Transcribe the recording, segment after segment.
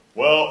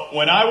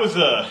When I was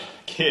a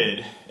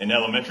kid in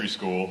elementary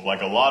school,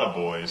 like a lot of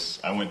boys,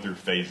 I went through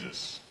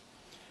phases.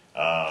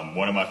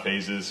 One of my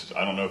phases,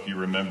 I don't know if you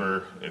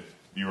remember, if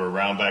you were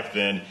around back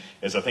then,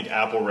 is I think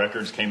Apple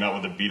Records came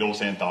out with a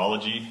Beatles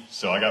anthology.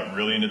 So I got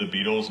really into the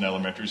Beatles in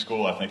elementary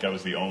school. I think I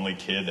was the only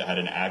kid that had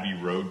an Abbey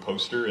Road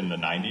poster in the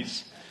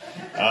 90s.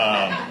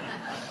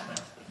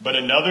 But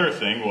another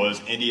thing was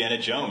Indiana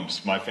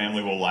Jones. My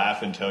family will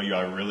laugh and tell you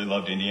I really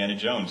loved Indiana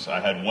Jones. I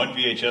had one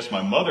VHS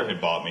my mother had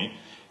bought me,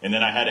 and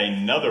then I had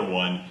another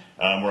one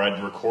where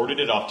I'd recorded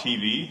it off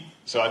TV.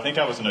 So I think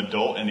I was an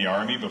adult in the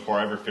Army before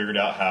I ever figured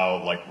out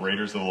how like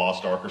Raiders of the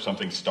Lost Ark or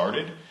something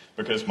started,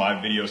 because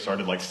my video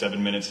started like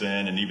 7 minutes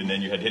in, and even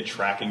then you had hit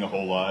tracking a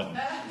whole lot.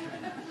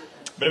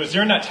 But it was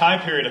during that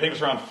time period, I think it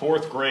was around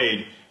fourth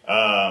grade,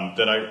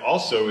 that I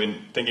also,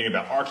 in thinking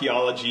about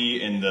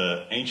archaeology and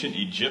the ancient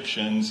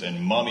Egyptians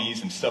and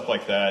mummies and stuff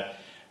like that,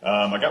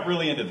 I got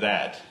really into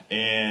that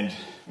and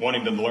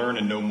wanting to learn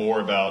and know more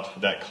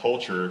about that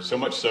culture, so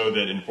much so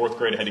that in fourth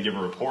grade I had to give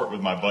a report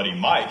with my buddy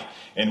Mike,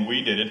 and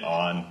we did it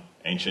on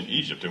ancient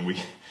Egypt. And we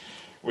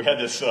had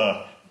this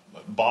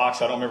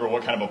box, I don't remember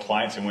what kind of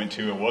appliance it went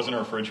to. It wasn't a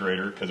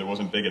refrigerator because it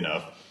wasn't big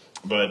enough.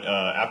 But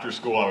after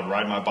school, I would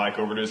ride my bike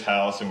over to his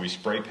house, and we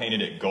spray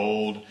painted it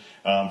gold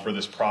for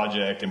this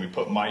project, and we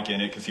put Mike in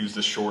it because he was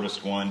the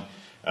shortest one.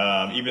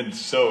 Even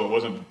so, it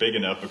wasn't big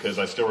enough because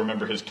I still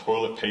remember his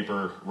toilet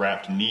paper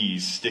wrapped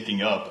knees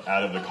sticking up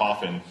out of the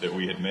coffin that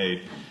we had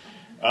made.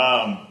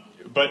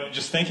 But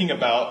just thinking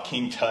about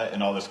King Tut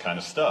and all this kind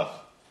of stuff.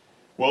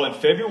 Well, in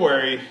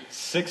February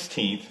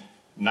 16th,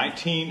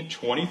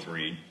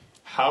 1923,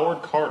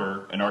 Howard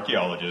Carter, an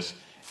archaeologist,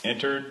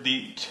 entered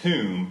the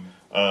tomb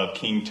of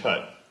King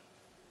Tut.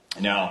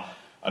 Now,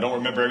 I don't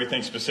remember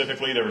everything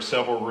specifically. There were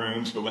several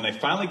rooms, but when they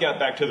finally got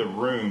back to the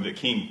room that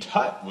King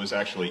Tut was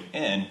actually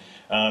in,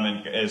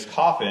 and his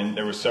coffin,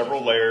 there were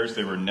several layers.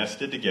 They were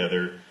nested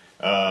together,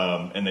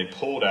 and they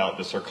pulled out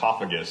the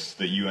sarcophagus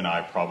that you and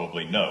I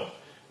probably know.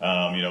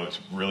 It's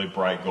really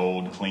bright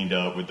gold, cleaned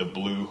up with the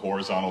blue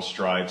horizontal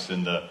stripes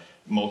and the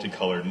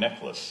multicolored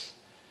necklace.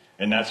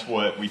 And that's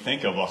what we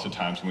think of lots of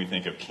times when we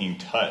think of King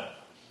Tut.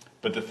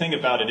 But the thing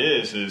about it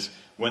is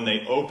when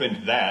they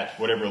opened that,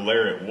 whatever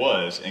layer it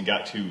was, and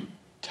got to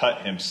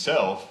Tut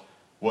himself,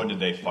 what did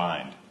they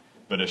find?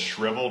 But a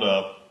shriveled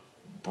up,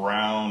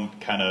 brown,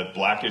 kind of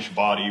blackish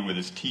body with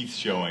his teeth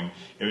showing.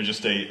 It was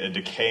just a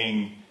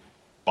decaying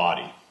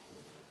body.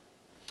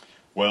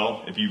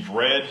 Well, if you've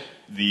read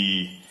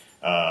the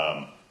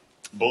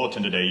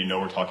bulletin today, you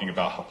know we're talking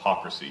about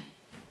hypocrisy.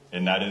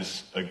 And that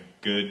is a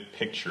good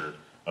picture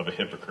of a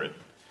hypocrite.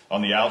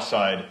 On the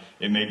outside,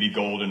 it may be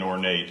gold and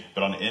ornate,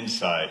 but on the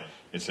inside,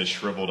 it's a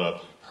shriveled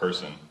up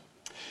person.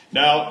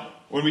 Now,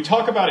 when we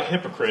talk about a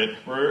hypocrite,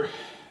 we're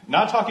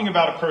not talking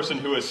about a person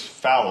who is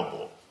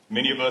fallible.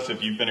 Many of us,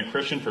 if you've been a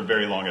Christian for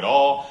very long at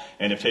all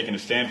and have taken a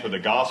stand for the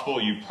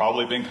gospel, you've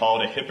probably been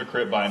called a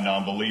hypocrite by a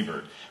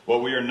non-believer.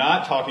 What we are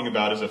not talking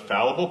about is a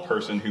fallible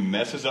person who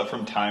messes up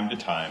from time to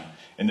time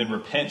and then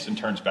repents and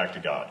turns back to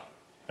God.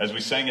 As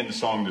we sang in the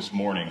song this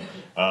morning,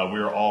 we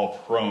are all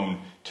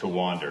prone to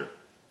wander.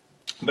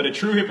 But a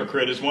true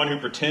hypocrite is one who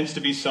pretends to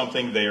be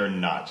something they are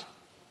not.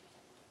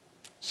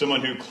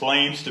 Someone who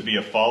claims to be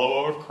a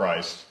follower of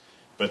Christ,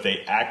 but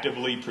they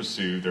actively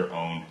pursue their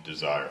own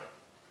desire.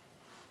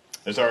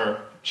 As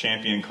our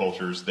champion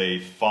cultures, they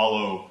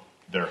follow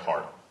their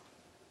heart.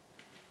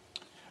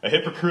 A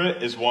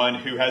hypocrite is one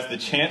who has the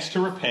chance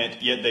to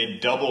repent, yet they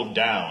double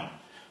down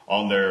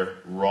on their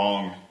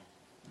wrong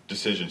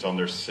decisions, on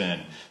their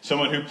sin.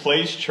 Someone who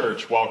plays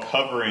church while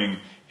covering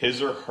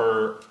his or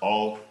her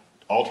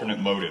alternate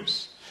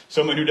motives.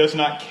 Someone who does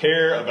not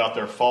care about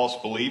their false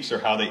beliefs or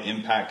how they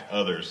impact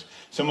others.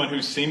 Someone who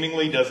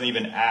seemingly doesn't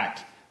even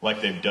act like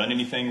they've done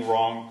anything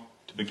wrong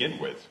to begin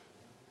with.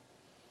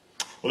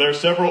 Well, there are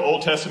several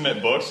Old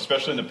Testament books,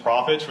 especially in the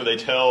prophets, where they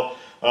tell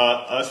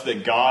us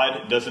that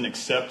God doesn't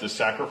accept the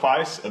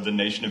sacrifice of the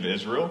nation of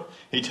Israel.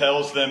 He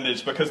tells them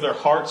it's because their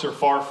hearts are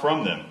far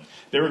from them.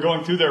 They were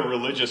going through their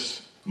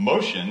religious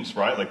motions,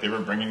 right? Like they were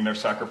bringing their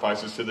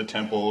sacrifices to the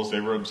temples, they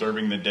were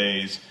observing the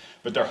days,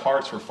 but their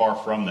hearts were far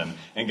from them.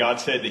 And God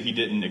said that he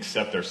didn't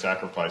accept their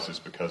sacrifices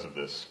because of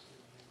this.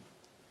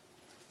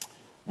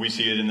 We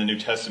see it in the New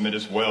Testament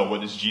as well. What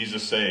does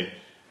Jesus say?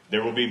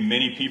 There will be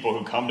many people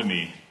who come to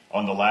me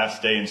on the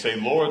last day and say,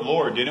 Lord,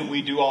 Lord, didn't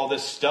we do all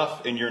this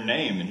stuff in your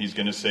name? And he's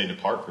going to say,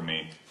 depart from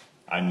me.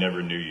 I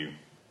never knew you.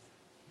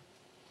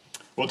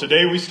 Well,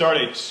 today we start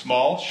a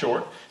small,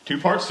 short,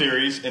 two-part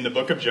series in the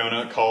book of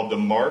Jonah called The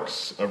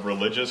Marks of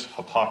Religious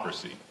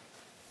Hypocrisy.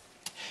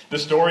 The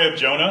story of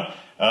Jonah,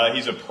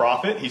 he's a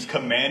prophet. He's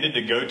commanded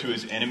to go to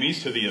his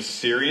enemies, to the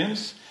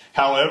Assyrians.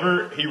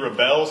 However, he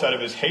rebels out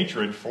of his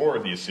hatred for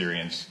the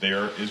Assyrians. They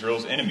are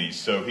Israel's enemies,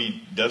 so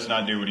he does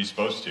not do what he's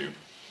supposed to.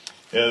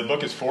 The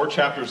book is 4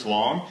 chapters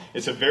long.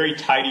 It's a very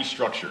tidy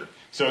structure.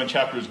 So in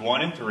chapters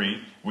 1 and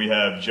 3, we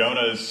have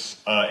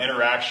Jonah's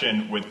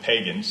interaction with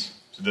pagans,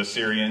 the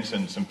Assyrians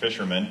and some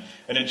fishermen.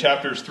 And in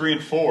chapters 2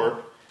 and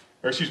 4,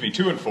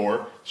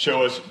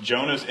 show us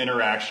Jonah's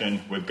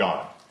interaction with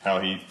God. how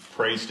he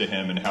prays to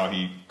him and how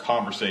he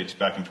conversates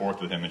back and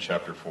forth with him in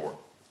chapter 4.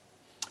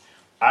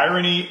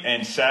 Irony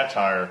and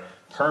satire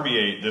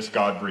permeate this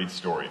God-breathed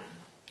story.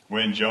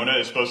 When Jonah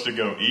is supposed to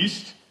go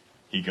east,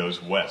 he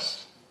goes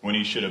west. When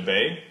he should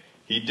obey,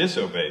 he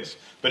disobeys.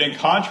 But in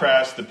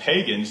contrast, the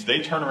pagans,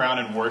 they turn around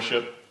and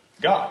worship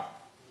God.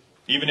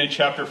 Even in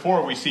chapter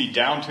 4, we see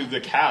down to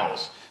the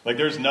cows. Like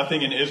there's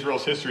nothing in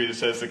Israel's history that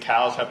says the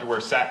cows have to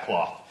wear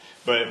sackcloth.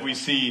 But we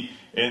see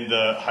in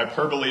the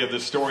hyperbole of the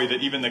story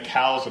that even the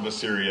cows of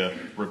Assyria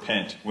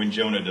repent when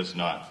Jonah does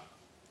not.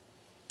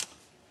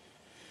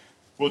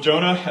 Well,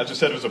 Jonah, as I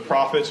said, was a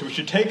prophet, so we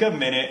should take a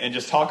minute and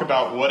just talk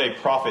about what a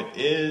prophet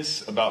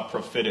is, about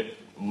prophetic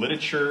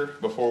literature,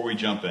 before we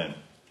jump in,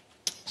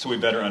 so we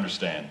better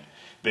understand.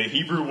 The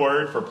Hebrew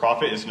word for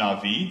prophet is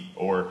navi,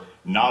 or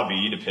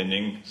navi,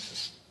 depending,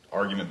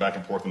 argument back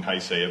and forth on how you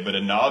say it, but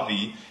a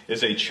navi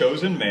is a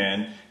chosen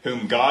man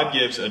whom God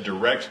gives a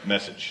direct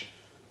message.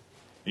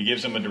 He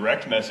gives him a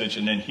direct message,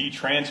 and then he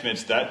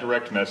transmits that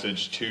direct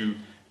message to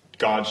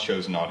God's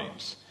chosen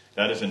audience.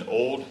 That is an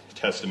Old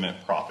Testament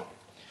prophet.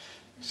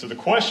 So the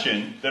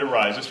question that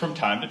arises from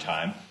time to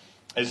time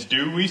is,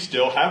 do we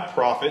still have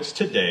prophets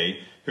today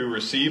who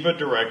receive a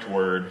direct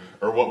word,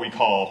 or what we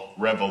call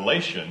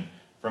revelation,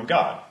 from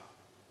God?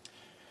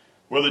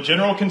 Well, the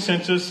general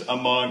consensus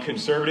among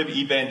conservative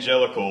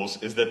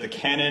evangelicals is that the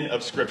canon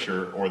of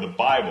Scripture, or the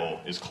Bible,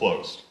 is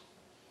closed.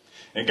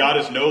 And God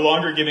is no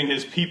longer giving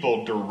his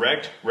people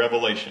direct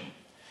revelation.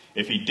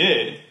 If he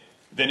did,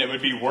 then it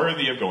would be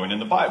worthy of going in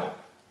the Bible,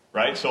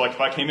 right? So like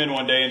if I came in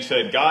one day and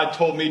said, God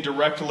told me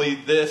directly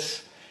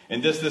this,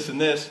 and this, and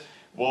this,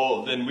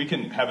 well, then we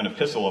can have an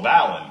epistle of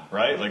Allen,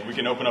 right? Like we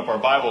can open up our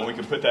Bible and we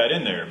can put that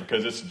in there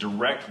because it's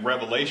direct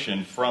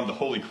revelation from the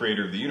holy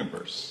creator of the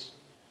universe.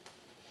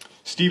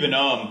 Stephen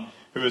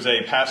who is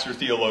a pastor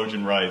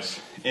theologian, writes,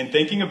 in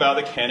thinking about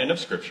the canon of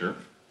Scripture,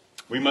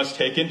 we must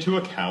take into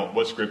account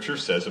what Scripture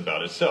says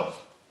about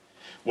itself,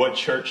 what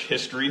church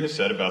history has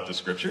said about the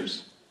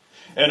Scriptures,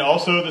 and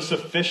also the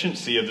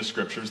sufficiency of the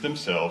Scriptures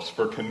themselves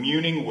for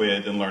communing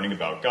with and learning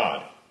about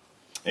God.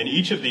 And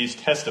each of these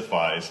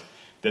testifies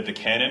that the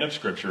canon of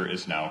Scripture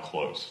is now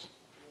closed.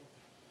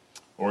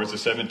 Or as the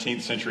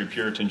 17th century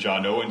Puritan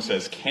John Owen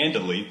says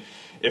candidly,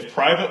 if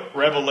private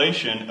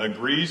revelation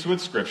agrees with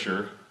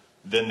Scripture,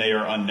 then they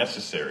are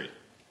unnecessary.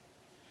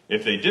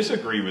 If they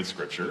disagree with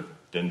Scripture,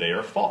 then they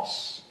are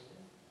false.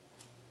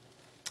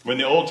 When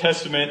the Old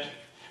Testament,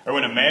 or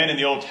when a man in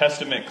the Old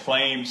Testament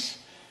claims,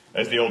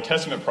 as the Old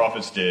Testament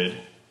prophets did,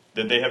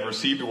 that they have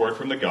received a word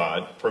from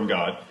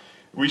God,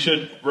 we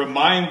should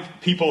remind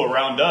people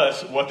around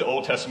us what the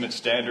Old Testament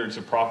standards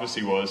of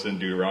prophecy was in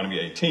Deuteronomy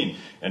 18.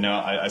 And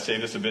now I say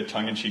this a bit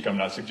tongue-in-cheek. I'm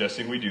not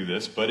suggesting we do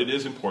this, but it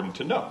is important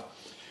to know.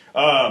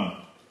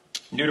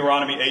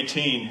 Deuteronomy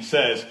 18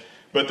 says,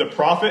 but the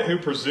prophet who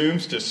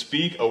presumes to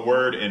speak a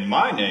word in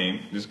my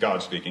name, this is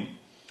God speaking,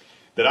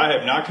 that I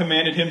have not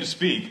commanded him to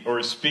speak,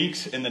 or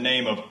speaks in the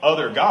name of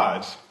other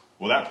gods,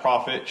 well, that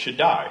prophet should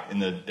die,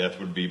 and the death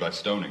would be by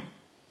stoning.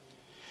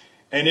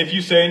 And if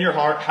you say in your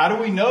heart, how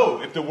do we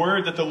know if the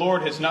word that the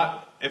Lord has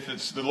not, if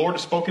it's the Lord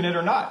has spoken it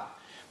or not?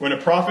 When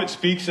a prophet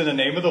speaks in the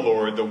name of the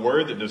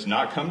word that does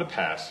not come to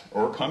pass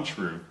or come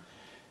true,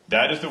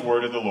 that is the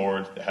word of the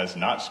Lord that has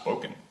not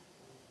spoken.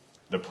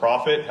 The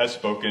prophet has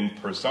spoken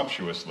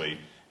presumptuously,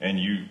 and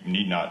you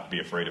need not be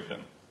afraid of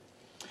him.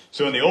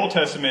 So in the Old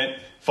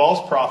Testament,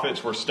 false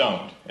prophets were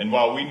stoned. And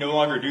while we no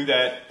longer do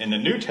that in the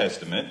New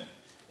Testament,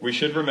 we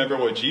should remember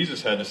what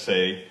Jesus had to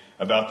say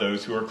about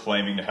those who are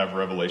claiming to have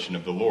revelation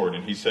of the Lord.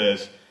 And he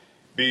says,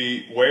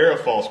 beware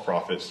of false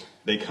prophets.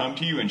 They come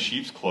to you in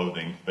sheep's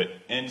clothing, but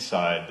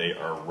inside they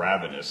are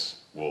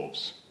ravenous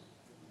wolves.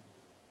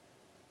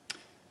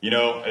 You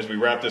know, as we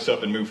wrap this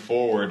up and move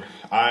forward,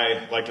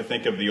 I like to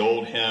think of the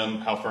old hymn,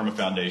 How Firm a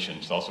Foundation.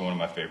 It's also one of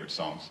my favorite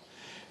songs.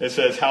 It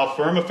says, how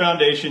firm a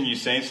foundation, you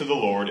saints of the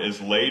Lord,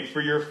 is laid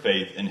for your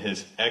faith in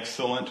his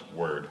excellent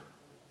word.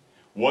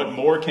 What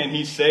more can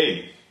he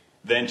say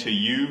than to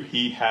you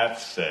he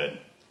hath said?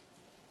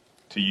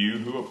 To you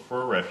who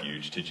for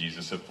refuge to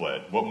Jesus have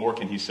fled. What more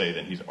can he say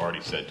than he's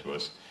already said to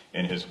us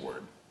in his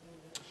word?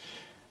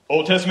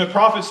 Old Testament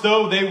prophets,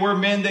 though, they were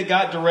men that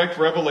got direct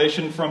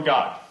revelation from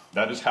God.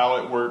 That is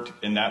how it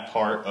worked in that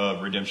part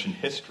of redemption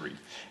history.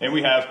 And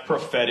we have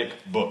prophetic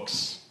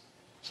books.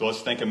 So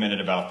let's think a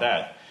minute about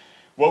that.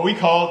 What we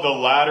call the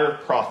latter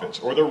prophets,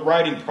 or the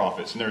writing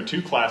prophets. And there are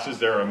two classes.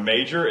 There are a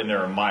major and there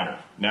are a minor.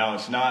 Now,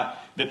 it's not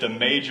that the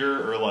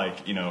major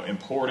are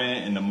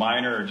important and the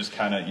minor are just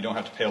kind of, you don't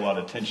have to pay a lot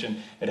of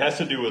attention. It has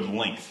to do with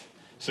length.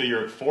 So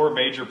your four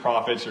major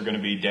prophets are going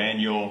to be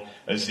Daniel,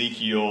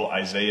 Ezekiel,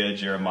 Isaiah,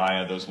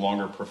 Jeremiah, those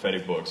longer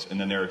prophetic books. And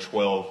then there are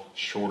 12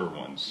 shorter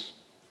ones.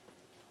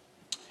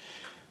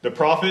 The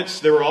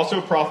prophets, there were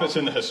also prophets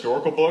in the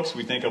historical books.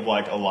 We think of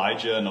like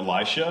Elijah and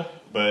Elisha,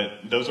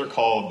 but those are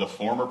called the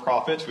former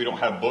prophets. We don't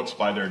have books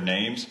by their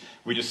names.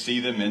 We just see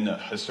them in the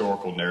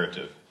historical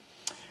narrative.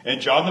 And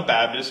John the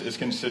Baptist is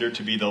considered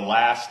to be the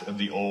last of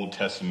the Old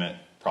Testament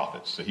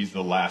prophets. So he's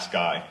the last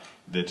guy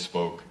that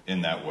spoke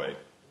in that way.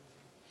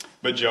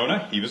 But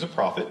Jonah, he was a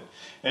prophet.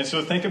 And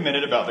so think a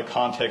minute about the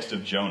context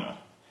of Jonah.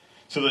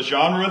 So the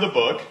genre of the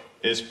book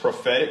is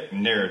prophetic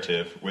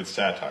narrative with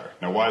satire.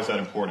 Now, why is that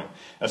important?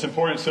 That's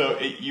important so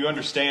you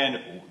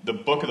understand the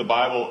book of the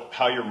Bible,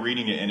 how you're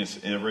reading it in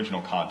its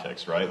original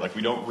context, right? Like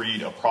we don't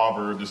read a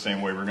proverb the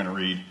same way we're going to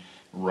read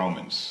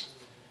Romans.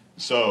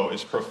 So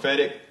it's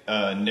prophetic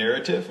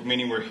narrative,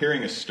 meaning we're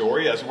hearing a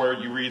story, as where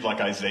you read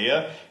like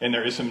Isaiah, and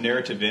there is some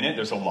narrative in it.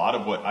 There's a lot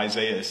of what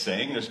Isaiah is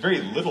saying. There's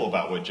very little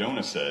about what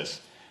Jonah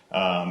says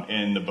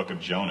in the book of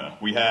Jonah.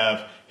 We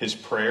have his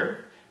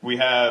prayer. We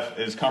have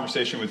his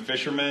conversation with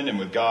fishermen and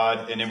with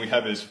God, and then we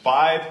have his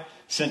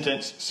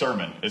 5-sentence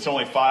sermon. It's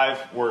only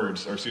 5-word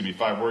sermon.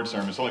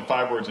 It's only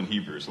 5 words in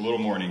Hebrew. It's a little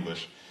more in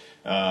English.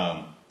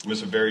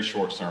 It's a very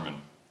short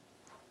sermon.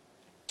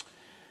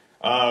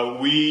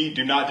 We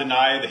do not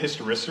deny the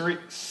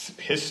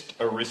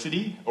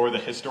historicity or the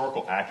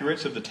historical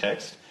accuracy of the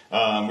text.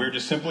 We're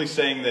just simply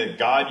saying that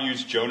God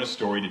used Jonah's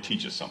story to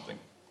teach us something,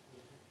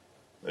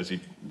 as he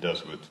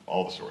does with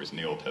all the stories in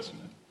the Old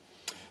Testament.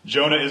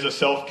 Jonah is a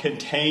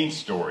self-contained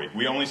story.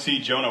 We only see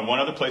Jonah one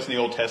other place in the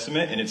Old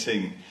Testament, and it's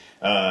in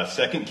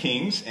 2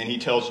 Kings, and he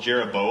tells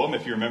Jeroboam,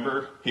 if you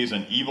remember, he's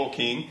an evil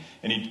king,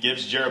 and he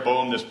gives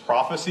Jeroboam this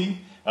prophecy,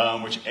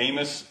 which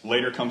Amos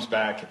later comes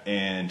back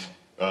and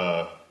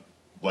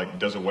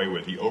does away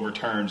with. He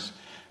overturns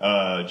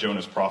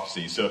Jonah's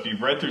prophecy. So if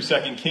you've read through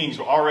 2 Kings,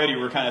 already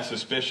we're kind of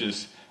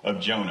suspicious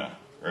of Jonah,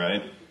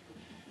 right?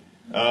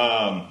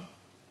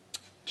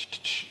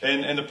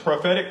 And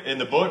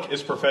the book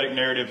is prophetic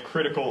narrative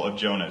critical of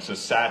Jonah. It's a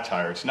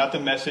satire. It's not the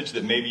message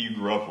that maybe you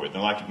grew up with.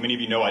 And like many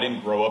of you know, I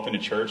didn't grow up in a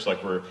church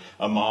like where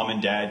a mom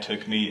and dad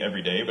took me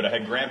every day, but I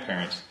had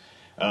grandparents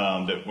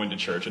that went to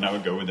church, and I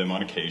would go with them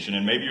on occasion.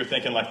 And maybe you're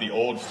thinking like the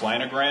old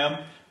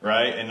flanogram,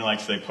 right? And like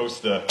so they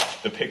post the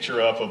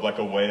picture up of like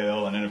a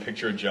whale and then a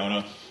picture of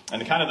Jonah.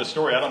 And kind of the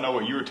story, I don't know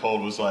what you were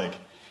told, was like,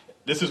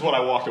 this is what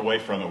I walked away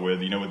from it with,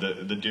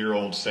 with the dear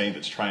old saint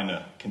that's trying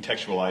to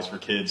contextualize for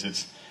kids.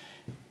 It's,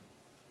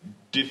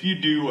 if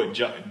you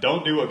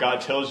don't do what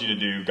God tells you to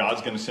do, God's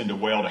going to send a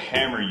whale to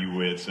hammer you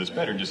with, so it's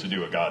better just to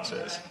do what God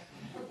says.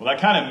 Well,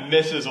 that kind of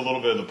misses a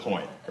little bit of the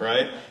point,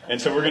 right? And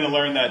so we're going to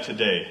learn that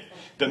today.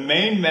 The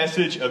main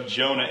message of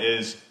Jonah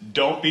is,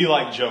 don't be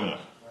like Jonah.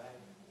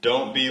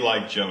 Don't be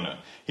like Jonah.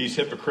 He's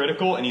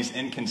hypocritical and he's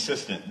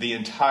inconsistent the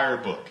entire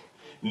book.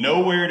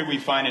 Nowhere do we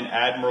find an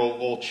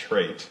admirable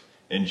trait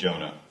in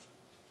Jonah.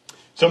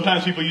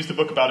 Sometimes people use the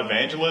book about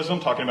evangelism,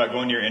 talking about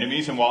going to your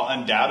enemies, and while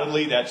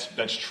undoubtedly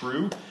that's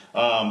true,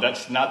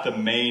 that's not the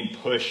main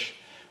push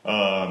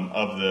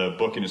of the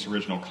book in its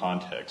original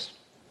context.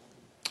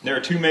 There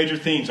are 2 major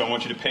themes I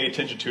want you to pay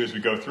attention to as we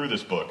go through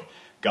this book: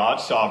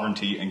 God's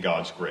sovereignty and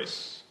God's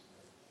grace.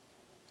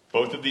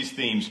 Both of these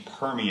themes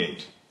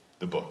permeate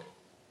the book.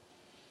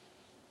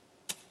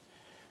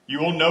 You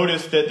will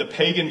notice that the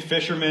pagan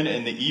fishermen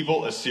and the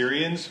evil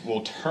Assyrians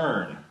will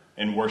turn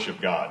and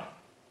worship God.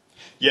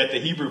 Yet the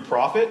Hebrew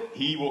prophet,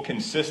 he will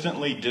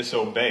consistently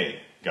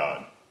disobey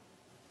God.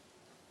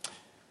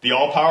 The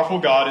all-powerful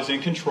God is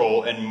in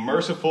control and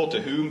merciful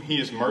to whom he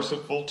is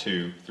merciful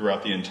to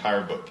throughout the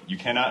entire book. You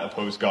cannot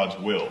oppose God's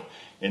will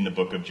in the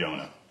book of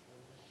Jonah.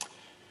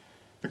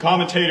 The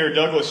commentator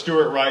Douglas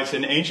Stewart writes,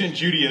 in ancient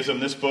Judaism,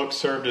 this book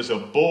served as a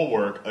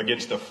bulwark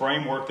against a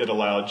framework that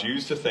allowed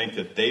Jews to think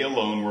that they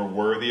alone were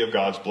worthy of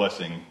God's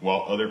blessing,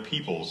 while other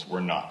peoples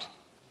were not.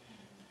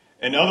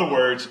 In other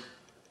words,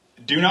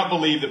 do not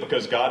believe that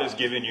because God has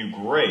given you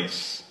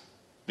grace,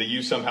 that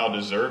you somehow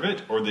deserve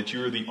it, or that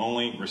you are the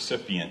only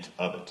recipient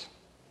of it.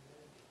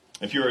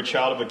 If you are a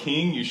child of a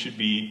king, you should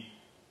be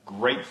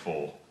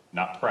grateful,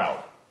 not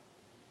proud.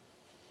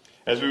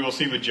 As we will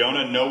see with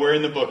Jonah, nowhere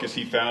in the book is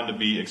he found to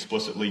be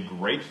explicitly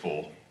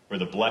grateful for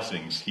the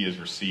blessings he has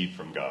received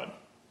from God.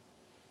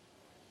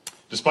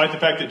 Despite the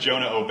fact that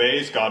Jonah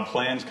obeys, God's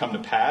plans come to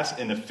pass,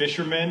 and the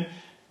fishermen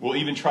will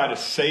even try to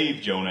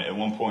save Jonah at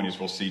one point, as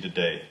we'll see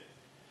today.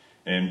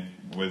 And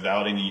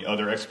without any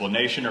other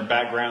explanation or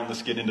background,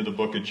 let's get into the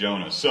book of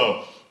Jonah.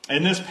 So,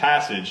 in this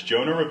passage,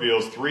 Jonah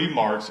reveals 3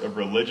 marks of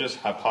religious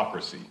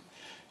hypocrisy.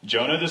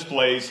 Jonah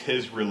displays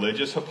his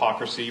religious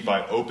hypocrisy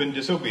by open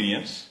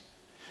disobedience.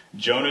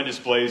 Jonah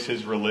displays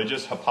his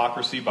religious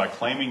hypocrisy by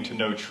claiming to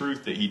know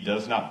truth that he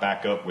does not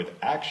back up with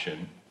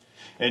action.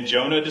 And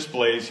Jonah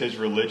displays his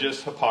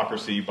religious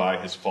hypocrisy by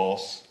his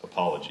false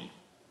apology.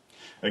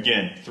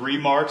 Again, 3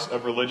 marks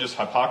of religious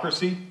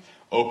hypocrisy: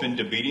 open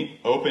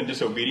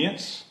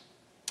disobedience,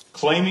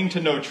 claiming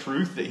to know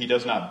truth that he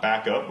does not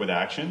back up with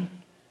action,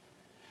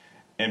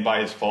 and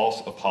by his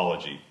false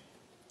apology.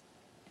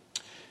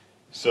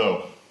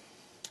 So,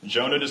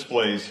 Jonah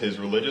displays his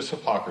religious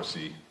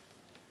hypocrisy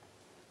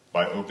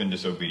by open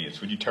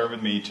disobedience. Would you turn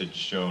with me to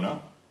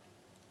Jonah,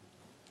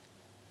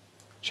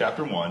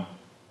 chapter 1,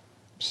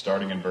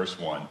 starting in verse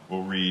 1.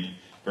 We'll read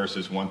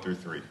verses 1 through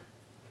 3.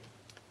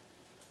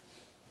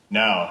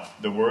 Now,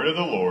 the word of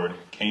the Lord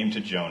came to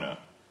Jonah,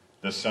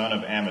 the son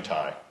of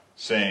Amittai,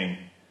 saying,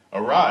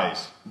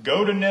 Arise,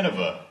 go to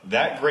Nineveh,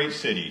 that great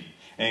city,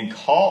 and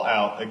call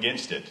out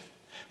against it,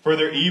 for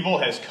their evil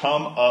has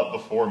come up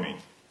before me.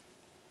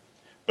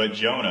 But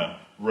Jonah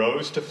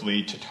rose to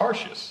flee to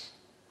Tarshish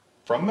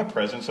from the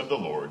presence of the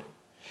Lord.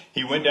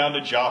 He went down to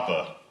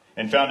Joppa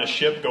and found a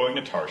ship going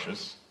to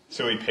Tarshish.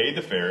 So he paid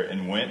the fare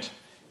and went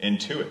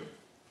into it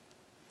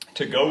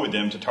to go with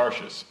them to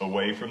Tarshish,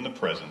 away from the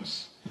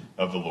presence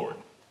of the Lord.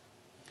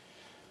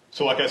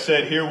 So like I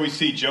said, here we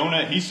see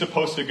Jonah. He's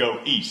supposed to go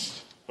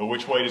east. But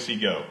which way does he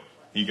go?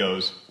 He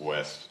goes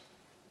west.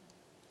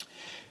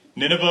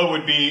 Nineveh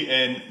would be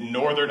in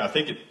northern, I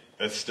think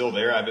it's still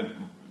there. I haven't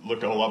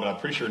looked a whole lot, but I'm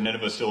pretty sure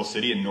Nineveh is still a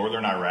city in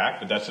northern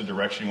Iraq, but that's the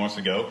direction he wants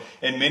to go.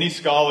 And many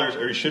scholars,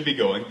 or he should be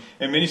going,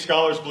 and many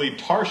scholars believe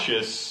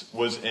Tarshish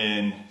was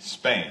in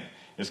Spain.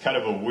 It's kind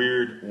of a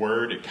weird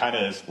word. It kind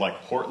of is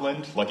like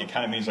Portland, like it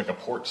kind of means like a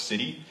port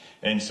city.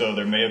 And so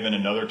there may have been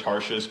another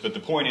Tarshish, but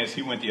the point is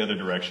he went the other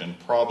direction,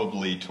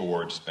 probably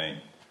towards Spain.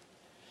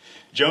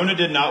 Jonah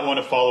did not want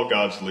to follow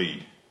God's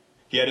lead.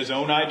 He had his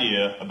own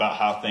idea about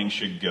how things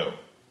should go.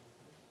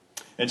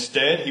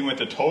 Instead, he went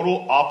the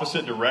total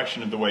opposite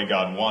direction of the way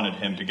God wanted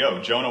him to go.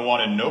 Jonah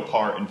wanted no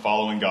part in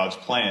following God's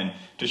plan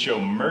to show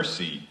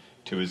mercy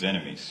to his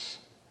enemies.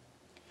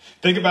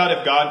 Think about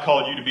if God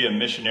called you to be a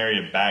missionary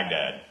to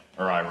Baghdad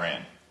or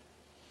Iran.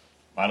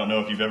 I don't know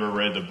if you've ever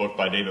read the book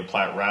by David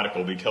Platt,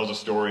 Radical, but he tells a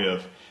story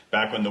of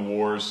back when the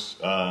wars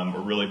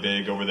were really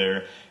big over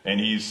there, and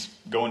he's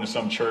going to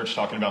some church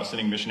talking about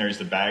sending missionaries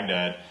to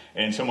Baghdad,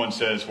 and someone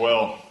says,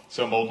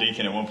 some old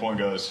deacon at one point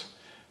goes,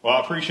 I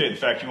appreciate the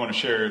fact you want to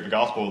share the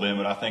gospel with them,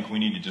 but I think we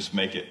need to just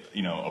make it,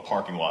 a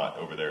parking lot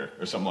over there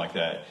or something like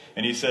that.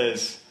 And he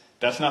says,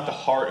 that's not the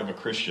heart of a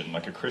Christian.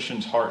 Like a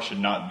Christian's heart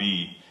should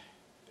be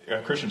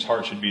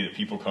that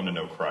people come to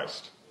know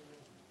Christ.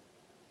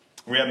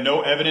 We have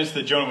no evidence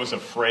that Jonah was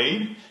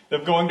afraid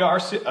of going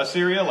to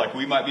Assyria, like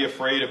we might be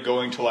afraid of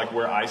going to like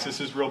where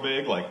ISIS is real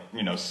big, like,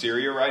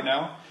 Syria right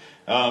now.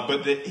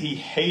 But that he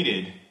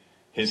hated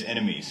his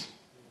enemies,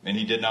 and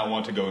he did not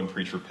want to go and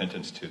preach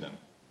repentance to them.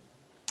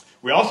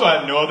 We also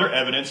have no other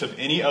evidence of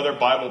any other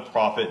Bible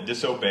prophet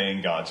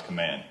disobeying God's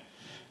command.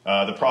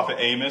 The prophet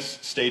Amos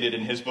stated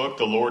in his book,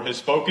 "The Lord has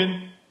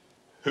spoken,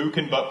 who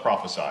can but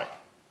prophesy?"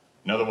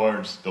 In other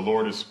words, the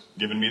Lord has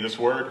given me this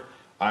word,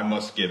 I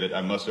must give it,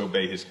 I must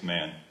obey his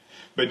command.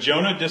 But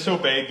Jonah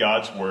disobeyed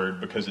God's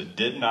word because it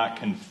did not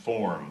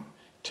conform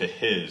to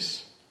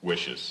his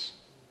wishes.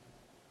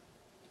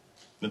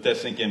 Let that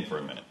sink in for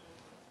a minute.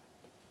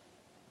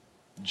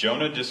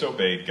 Jonah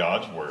disobeyed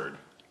God's word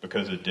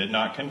because it did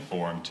not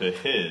conform to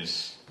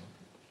his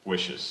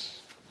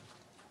wishes.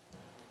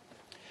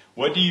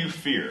 What do you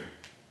fear?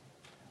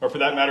 Or for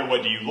that matter,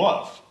 what do you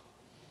love?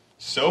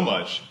 So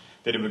much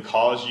that it would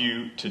cause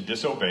you to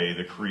disobey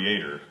the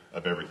creator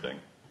of everything.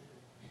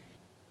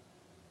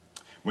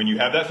 When you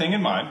have that thing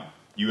in mind,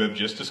 you have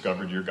just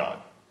discovered your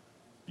God.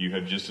 You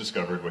have just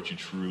discovered what you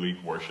truly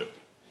worship.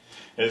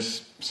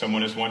 As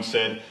someone has once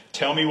said,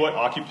 tell me what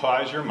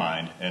occupies your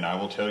mind, and I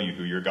will tell you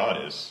who your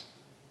God is.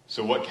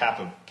 So what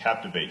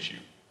captivates you?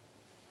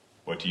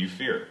 What do you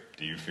fear?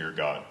 Do you fear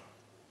God?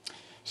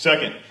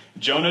 Second,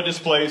 Jonah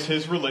displays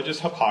his religious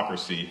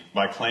hypocrisy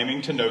by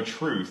claiming to know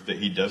truth that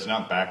he does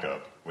not back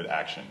up with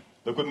action.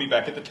 Look with me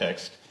back at the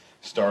text,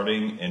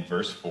 starting in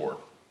verse 4.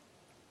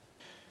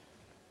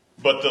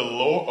 But the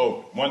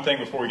Lord, one thing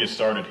before we get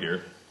started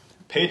here,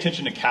 pay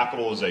attention to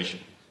capitalization,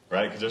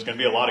 right? Because there's going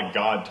to be a lot of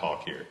God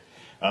talk here.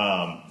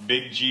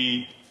 Big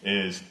G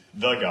is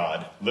the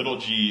God. Little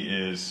g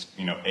is,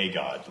 a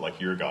God, like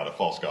your God, a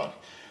false God.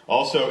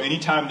 Also,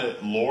 anytime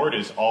that Lord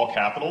is all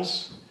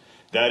capitals,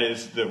 that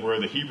is where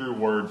the Hebrew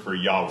word for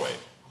Yahweh.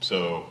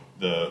 So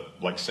the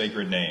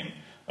sacred name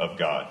of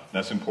God.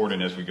 That's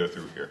important as we go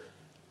through here.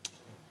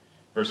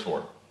 Verse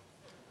 4.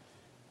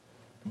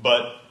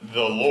 But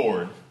the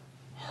Lord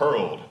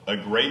hurled a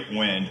great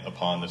wind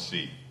upon the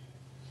sea,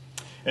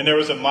 and there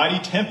was a mighty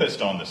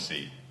tempest on the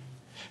sea,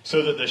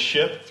 so that the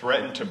ship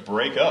threatened to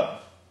break up.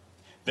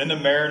 Then the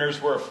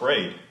mariners were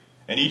afraid,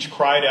 and each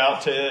cried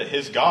out to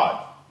his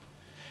God.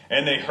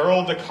 And they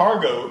hurled the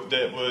cargo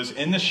that was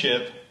in the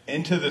ship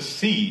into the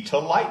sea to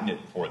lighten it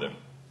for them.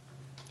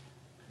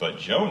 But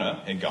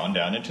Jonah had gone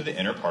down into the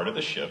inner part of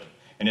the ship,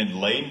 and had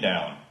lain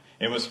down,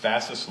 and was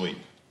fast asleep.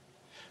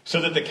 So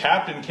that the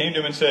captain came to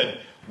him and said,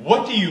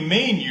 "What do you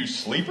mean, you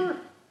sleeper?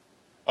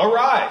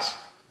 Arise,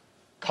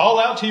 call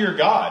out to your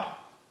God.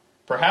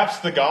 Perhaps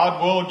the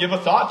God will give a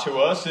thought to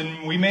us,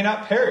 and we may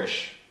not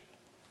perish."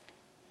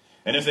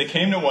 And as they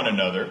came to one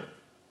another,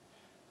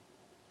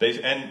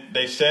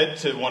 they said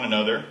to one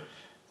another,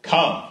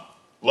 "Come,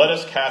 let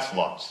us cast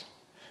lots,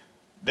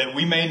 that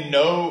we may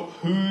know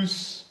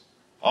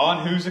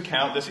on whose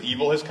account this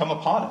evil has come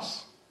upon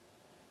us."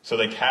 So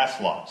they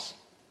cast lots,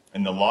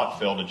 and the lot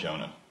fell to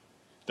Jonah.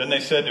 Then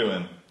they said to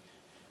him,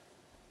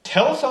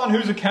 "Tell us on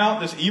whose account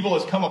this evil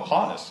has come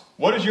upon us.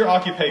 What is your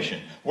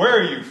occupation? Where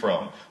are you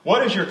from?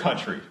 What is your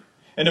country?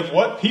 And of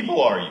what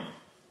people are you?"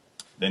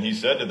 Then he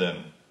said to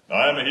them,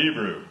 "I am a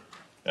Hebrew,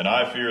 and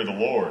I fear the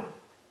Lord,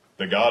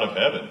 the God of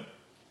heaven,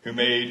 who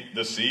made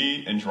the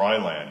sea and dry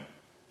land."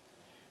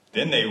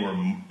 Then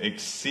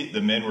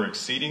the men were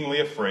exceedingly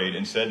afraid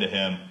and said to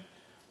him,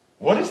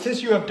 "What is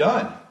this you have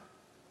done?"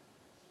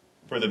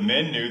 for the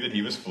men knew that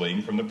he was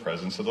fleeing from the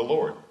presence of the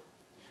Lord,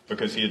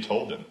 because he had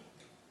told them.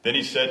 Then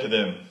they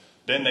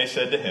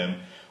said to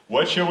him,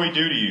 "What shall we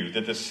do to you,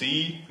 that the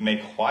sea may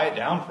quiet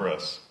down for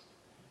us?"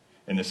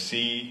 And the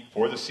sea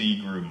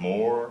grew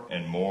more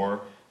and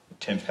more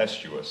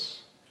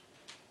tempestuous.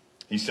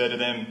 He said to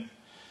them,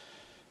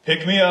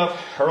 "Pick me up,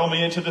 hurl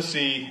me into the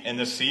sea, and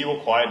the sea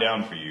will quiet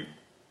down for you.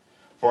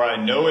 For I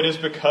know it is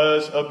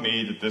because of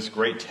me that this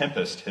great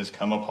tempest has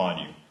come upon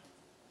you."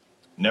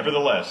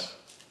 Nevertheless,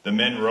 the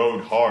men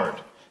rowed hard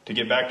to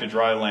get back to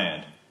dry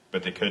land,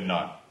 but they could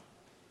not,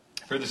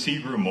 for the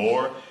sea grew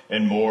more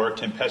and more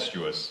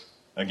tempestuous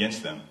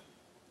against them.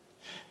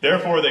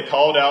 Therefore they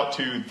called out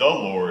to the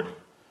Lord,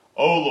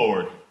 "O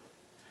Lord,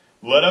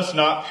 let us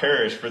not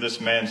perish for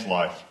this man's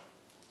life,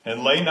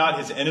 and lay not on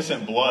us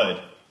innocent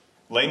blood.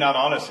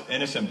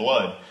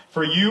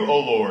 For you, O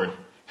Lord,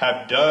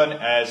 have done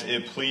as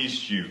it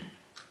pleased you."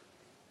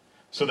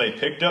 So they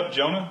picked up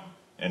Jonah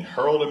and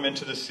hurled him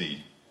into the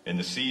sea, and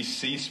the sea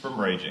ceased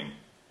from raging.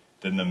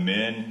 Then the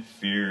men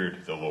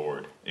feared the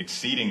Lord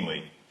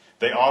exceedingly.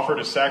 They offered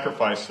a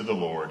sacrifice to the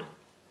Lord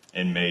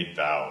and made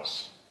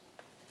vows.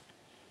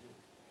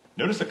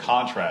 Notice the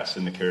contrast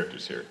in the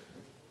characters here,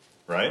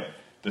 right?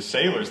 The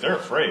sailors, they're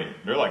afraid.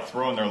 They're like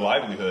throwing their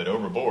livelihood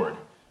overboard.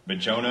 But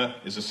Jonah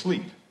is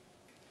asleep.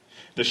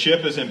 The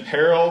ship is in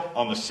peril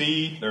on the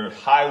sea. There are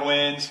high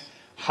winds,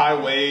 high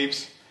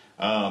waves.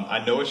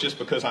 I know it's just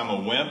because I'm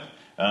a wimp.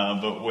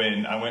 But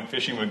when I went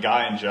fishing with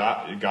Guy and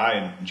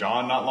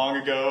John not long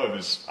ago, it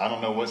was, I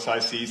don't know what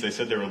size seas. They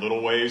said they were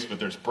little waves, but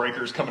there's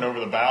breakers coming over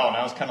the bow. And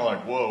I was kind of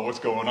like, whoa, what's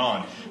going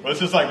on? Well,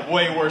 this is like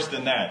way worse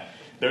than that.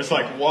 There's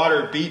like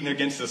water beating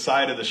against the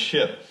side of the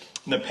ship.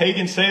 And the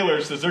pagan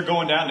sailors, as they're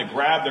going down to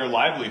grab their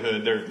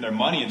livelihood, their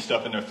money and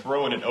stuff, and they're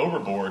throwing it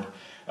overboard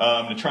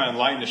to try and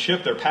lighten the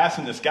ship, they're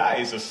passing this guy.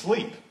 He's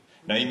asleep.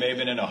 Now, he may have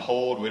been in a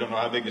hold. We don't know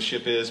how big the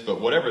ship is,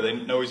 but whatever. They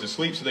know he's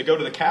asleep. So they go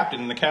to the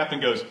captain, and the captain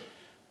goes,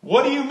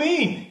 "What do you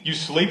mean, you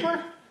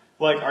sleeper?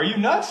 Like, are you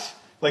nuts?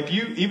 Like, do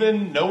you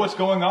even know what's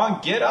going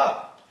on? Get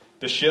up."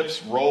 The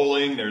ship's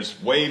rolling.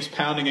 There's waves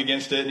pounding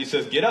against it. And he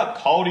says, "Get up.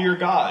 Call to your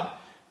God.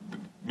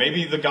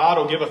 Maybe the God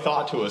will give a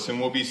thought to us and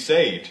we'll be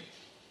saved."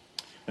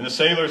 And the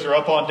sailors are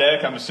up on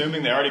deck. I'm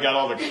assuming they already got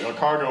all the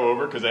cargo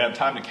over because they have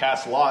time to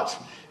cast lots.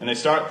 And they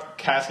start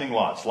casting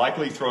lots,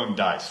 likely throwing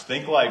dice.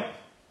 Think like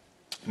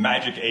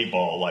Magic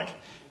 8-Ball. Like,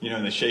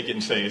 they shake it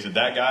and say, "Is it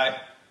that guy?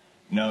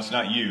 No, it's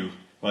not you.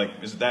 Like,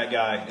 is it that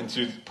guy?" And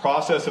through the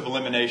process of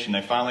elimination,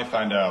 they finally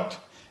find out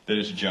that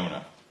it's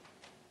Jonah.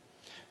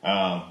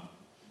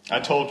 I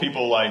told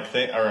people, I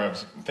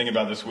was thinking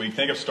about this week,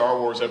 think of Star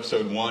Wars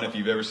Episode 1, if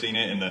you've ever seen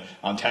it,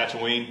 on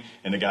Tatooine,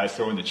 and the guy's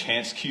throwing the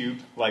chance cube.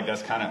 Like,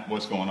 that's kind of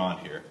what's going on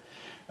here.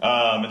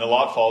 And the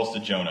lot falls to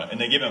Jonah. And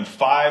they give him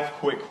 5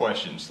 quick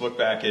questions. Look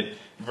back at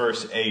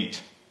verse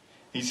 8.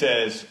 He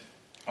says,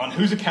 "On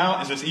whose account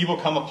has this evil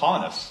come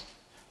upon us?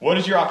 What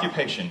is your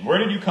occupation? Where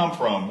did you come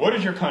from? What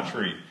is your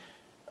country?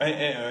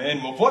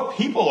 And what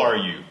people are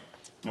you?"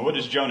 And what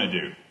does Jonah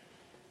do?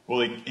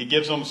 Well, he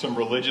gives them some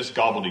religious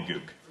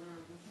gobbledygook.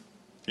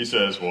 He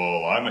says,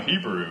 "Well, I'm a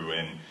Hebrew,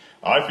 and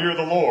I fear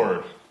the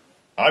Lord.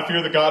 I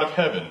fear the God of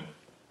heaven."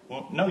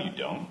 Well, no, you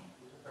don't.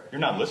 You're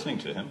not listening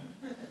to him.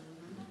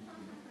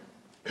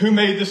 "Who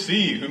made the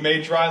sea? Who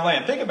made dry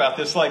land?" Think about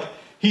this. Like,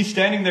 he's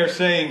standing there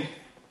saying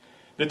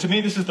that, to me,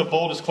 this is the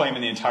boldest claim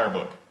in the entire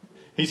book.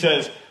 He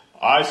says,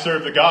 "I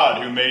serve the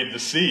God who made the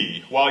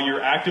sea," while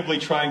you're actively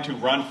trying to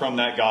run from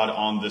that God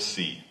on the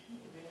sea.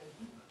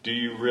 Do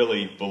you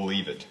really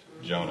believe it,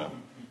 Jonah?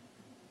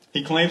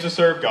 He claims to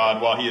serve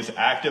God while he is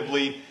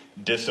actively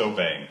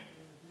disobeying.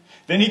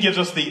 Then he gives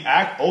us the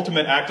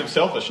ultimate act of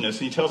selfishness,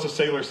 and he tells the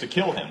sailors to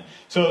kill him.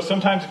 So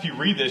sometimes if you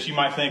read this, you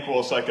might think, well,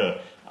 it's like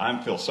I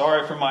feel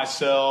sorry for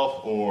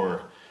myself,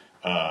 or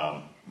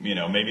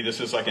maybe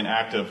this is like an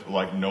act of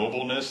like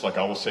nobleness, like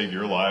I will save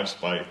your lives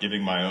by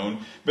giving my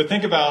own. But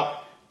think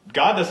about,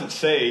 God doesn't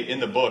say in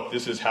the book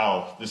this is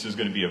how this is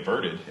going to be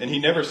averted. And he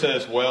never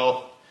says,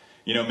 well,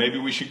 maybe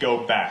we should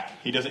go back.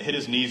 He doesn't hit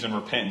his knees and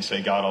repent and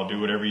say, "God, I'll do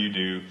whatever you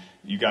do.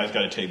 You guys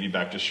got to take me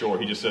back to shore."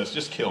 He just says,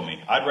 "Just kill me.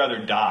 I'd rather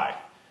die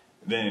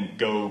than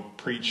go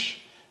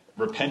preach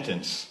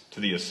repentance to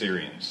the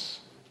Assyrians."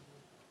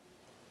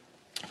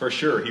 For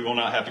sure, he will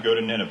not have to go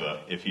to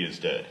Nineveh if he is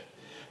dead.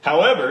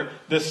 However,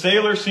 the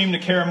sailors seem to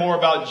care more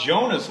about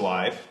Jonah's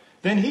life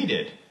than he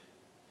did.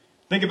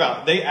 Think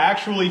about it. They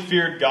actually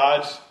feared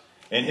God's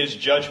and his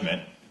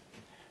judgment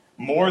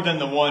more than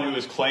the one who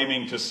is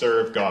claiming to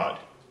serve God.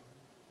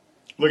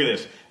 Look at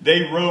this.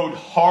 They rowed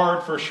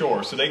hard for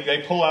shore. So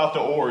they pull out the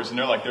oars and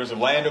they're like, "There's a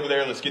land over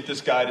there. Let's get this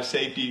guy to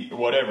safety," or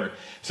whatever.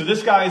 So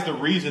this guy is the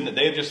reason that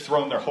they have just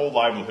thrown their whole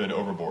livelihood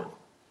overboard.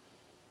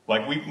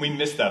 Like, we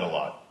miss that a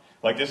lot.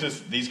 Like,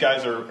 these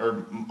guys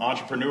are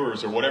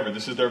entrepreneurs or whatever.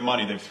 This is their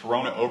money. They've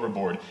thrown it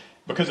overboard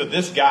because of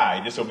this guy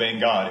disobeying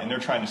God, and they're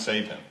trying to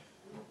save him.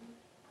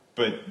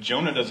 But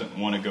Jonah doesn't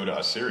want to go to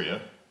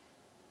Assyria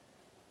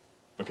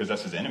because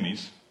that's his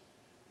enemies.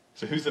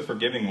 So who's the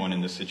forgiving one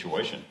in this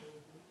situation?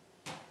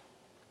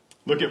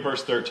 Look at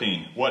verse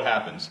 13. What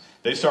happens?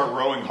 They start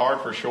rowing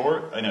hard for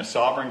shore, and a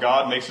sovereign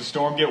God makes the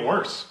storm get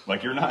worse.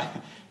 Like you're not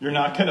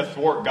going to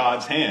thwart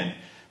God's hand.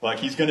 Like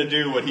he's going to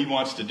do what he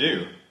wants to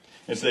do.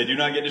 And so they do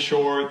not get to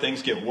shore.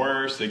 Things get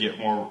worse. They get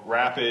more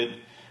rapid.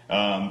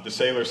 The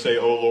sailors say,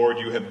 "Oh Lord,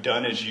 you have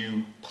done as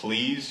you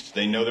pleased."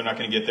 They know they're not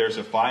going to get there.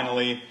 So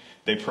finally,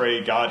 they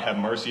pray, "God, have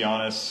mercy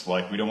on us."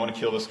 Like we don't want to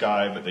kill this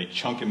guy, but they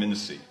chunk him in the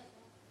sea.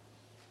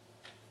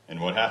 And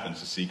what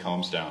happens? The sea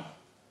calms down.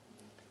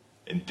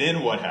 And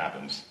then what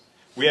happens?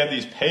 We have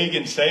these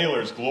pagan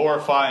sailors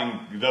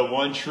glorifying the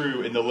one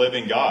true and the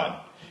living God.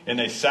 And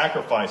they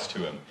sacrifice to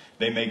him.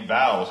 They make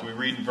vows. We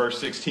read in verse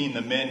 16,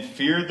 the men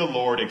feared the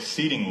Lord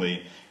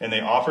exceedingly, and they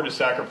offered a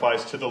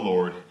sacrifice to the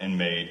Lord and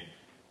made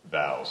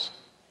vows.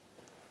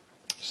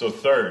 So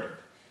third,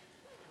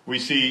 we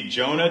see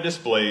Jonah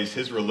displays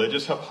his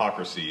religious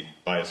hypocrisy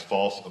by his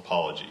false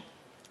apology.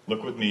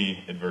 Look with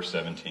me at verse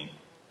 17.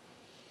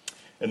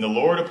 And the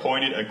Lord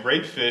appointed a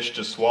great fish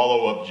to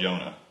swallow up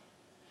Jonah.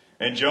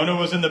 And Jonah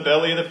was in the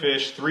belly of the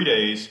fish 3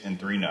 days and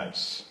 3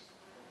 nights.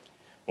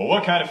 Well,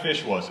 what kind of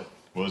fish was it?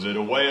 Was it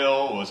a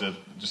whale? Was it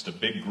just a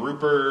big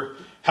grouper?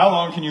 How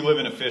long can you live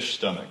in a fish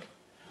stomach?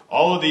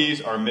 All of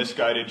these are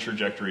misguided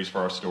trajectories for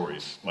our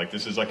stories. Like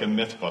this is like a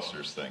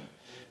Mythbusters thing.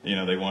 You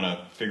know, they want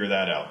to figure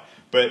that out.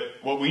 But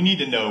what we need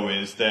to know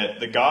is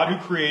that the God who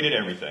created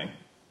everything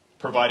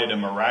provided a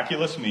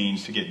miraculous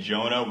means to get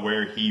Jonah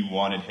where he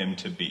wanted him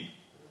to be.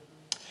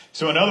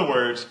 So in other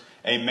words,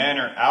 a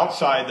manner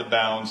outside the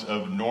bounds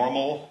of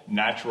normal,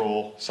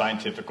 natural,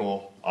 scientific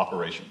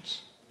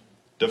operations.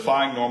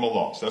 Defying normal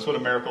laws. That's what a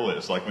miracle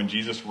is. Like when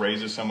Jesus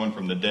raises someone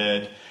from the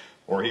dead,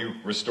 or he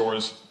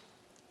restores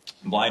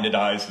blinded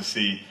eyes to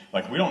see.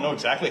 Like we don't know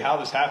exactly how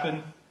this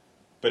happened,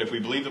 but if we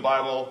believe the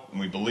Bible, and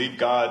we believe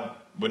God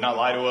would not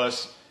lie to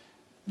us,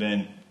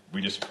 then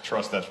we just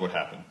trust that's what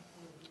happened.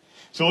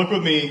 So look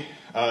with me,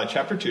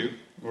 chapter 2.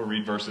 We'll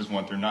read verses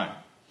 1 through 9.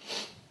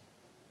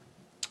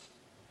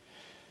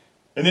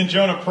 And then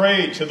Jonah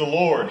prayed to the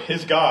Lord,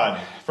 his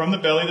God, from the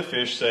belly of the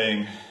fish,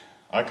 saying,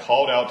 I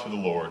called out to the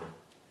Lord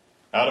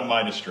out of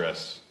my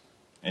distress,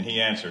 and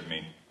he answered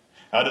me.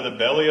 Out of the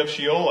belly of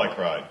Sheol I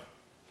cried,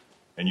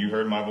 and you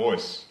heard my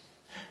voice.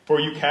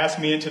 For you cast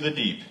me into the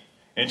deep,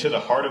 into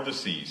the heart of the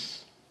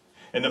seas.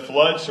 And the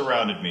flood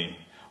surrounded me.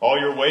 All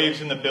your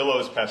waves and the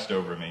billows passed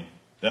over me.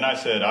 Then I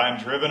said, I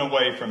am driven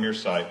away from your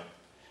sight.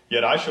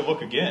 Yet I shall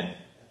look again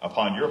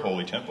upon your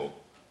holy temple.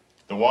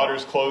 The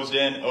waters closed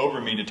in over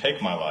me to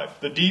take my life.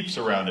 The deep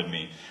surrounded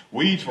me.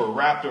 Weeds were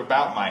wrapped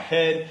about my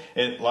head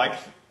at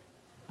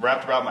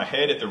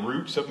the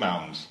roots of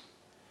mountains.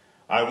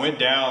 I went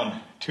down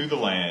to the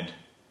land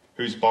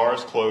whose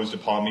bars closed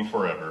upon me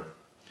forever.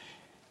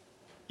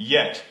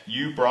 Yet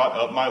you brought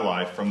up my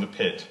life from the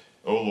pit,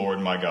 O Lord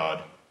my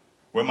God.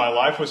 When my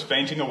life was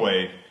fainting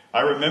away,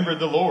 I remembered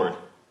the Lord,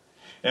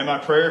 and my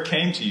prayer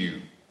came to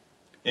you,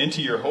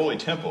 into your holy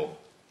temple.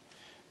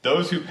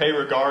 Those who pay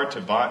regard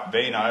to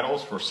vain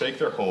idols forsake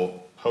their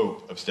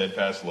hope of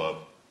steadfast love.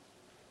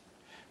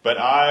 But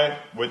I,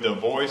 with the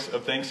voice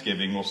of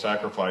thanksgiving, will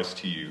sacrifice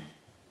to you.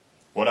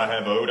 What I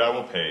have owed I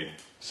will pay.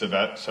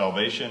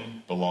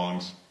 Salvation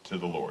belongs to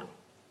the Lord.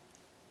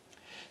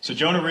 So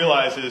Jonah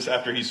realizes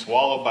after he's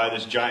swallowed by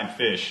this giant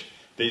fish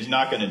that he's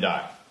not going to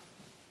die.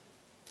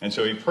 And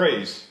so he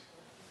prays.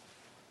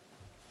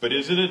 But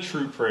is it a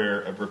true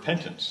prayer of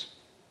repentance?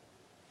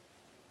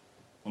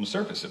 On the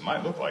surface, it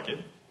might look like it.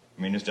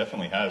 I mean, this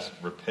definitely has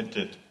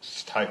repentant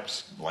type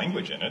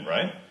language in it,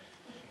 right?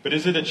 But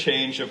is it a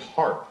change of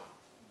heart?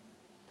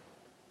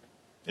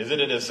 Is it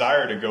a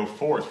desire to go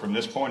forth from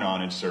this point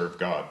on and serve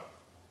God?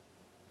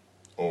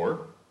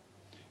 Or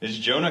is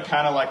Jonah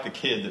kind of like the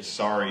kid that's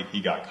sorry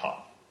he got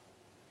caught?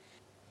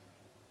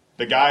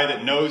 The guy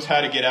that knows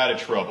how to get out of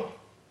trouble.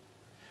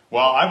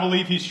 While I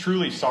believe he's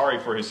truly sorry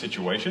for his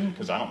situation,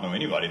 because I don't know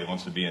anybody that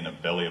wants to be in the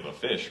belly of a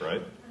fish,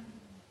 right?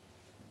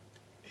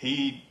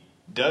 He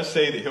does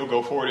say that he'll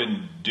go forward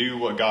and do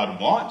what God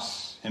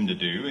wants him to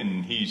do,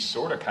 and he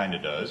sort of kind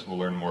of does. We'll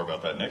learn more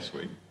about that next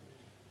week.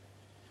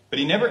 But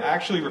he never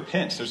actually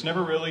repents. There's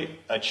never really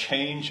a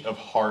change of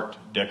heart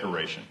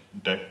direction.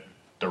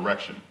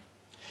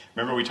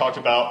 Remember we talked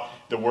about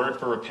the word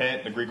for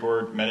repent, the Greek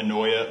word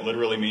metanoia,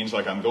 literally means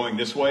like I'm going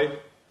this way,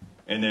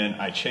 and then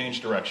I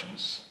change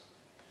directions.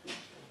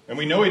 And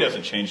we know he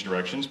doesn't change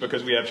directions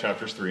because we have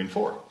chapters 3 and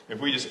 4.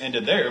 If we just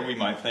ended there, we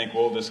might think,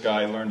 well, this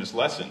guy learned his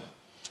lesson.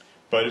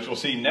 But as we'll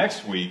see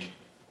next week,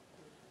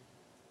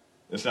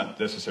 that's not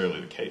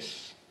necessarily the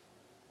case.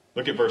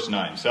 Look at verse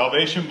 9.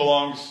 Salvation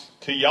belongs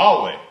to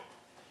Yahweh.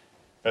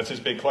 That's his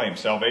big claim.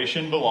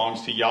 Salvation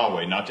belongs to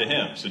Yahweh, not to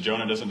him. So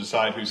Jonah doesn't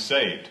decide who's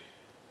saved.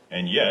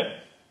 And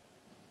yet,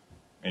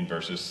 in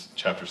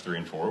chapters 3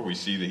 and 4, we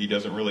see that he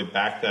doesn't really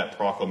back that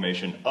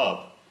proclamation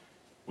up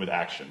with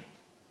action.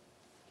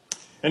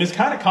 And it's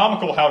kind of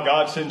comical how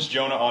God sends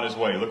Jonah on his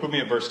way. Look with me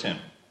at verse 10.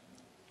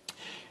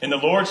 And the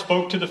Lord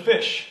spoke to the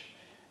fish,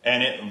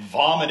 and it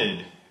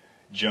vomited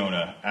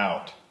Jonah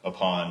out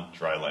upon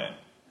dry land.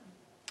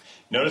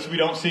 Notice we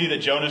don't see that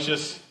Jonah's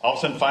just all of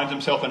a sudden finds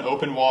himself in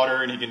open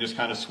water and he can just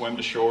kind of swim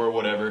to shore or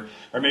whatever.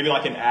 Or maybe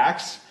like in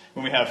Acts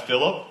when we have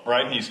Philip,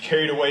 right? And he's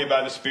carried away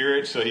by the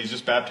Spirit. So he's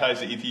just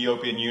baptized the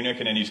Ethiopian eunuch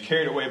and then he's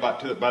carried away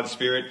by the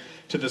Spirit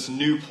to this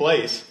new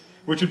place,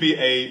 which would be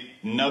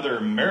another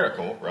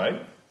miracle,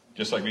 right?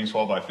 Just like being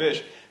swallowed by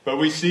fish. But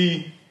we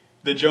see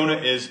that Jonah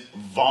is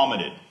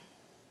vomited.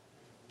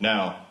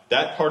 Now,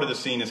 that part of the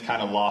scene is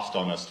kind of lost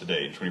on us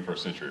today in 21st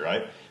century,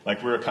 right?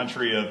 Like we're a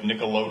country of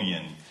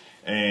Nickelodeon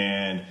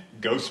and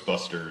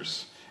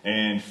Ghostbusters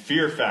and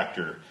Fear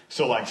Factor.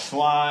 So like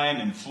slime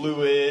and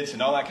fluids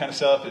and all that kind of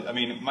stuff, I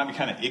mean, it might be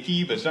kind of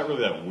icky, but it's not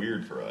really that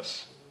weird for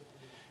us.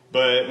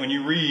 But when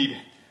you read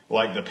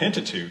like the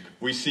Pentateuch,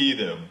 we see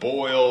the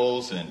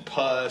boils and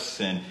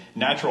pus and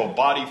natural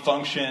body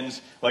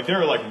functions. Like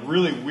there are like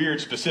really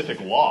weird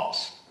specific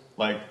laws.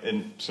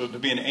 And so to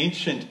be an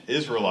ancient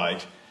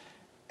Israelite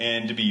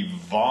and to be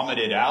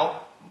vomited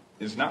out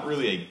is not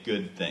really a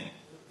good thing.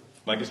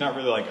 Like it's not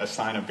really like a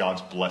sign of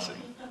God's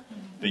blessing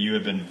that you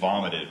have been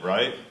vomited,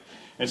 right?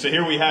 And so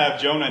here we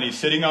have Jonah, and he's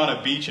sitting on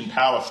a beach in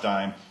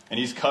Palestine, and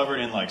he's covered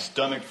in like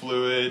stomach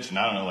fluids and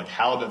I don't know, like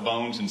halibut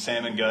bones and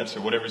salmon guts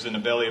or whatever's in the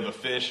belly of a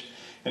fish.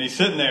 And he's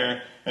sitting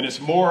there, and it's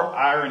more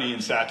irony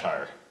and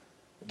satire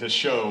to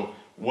show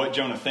what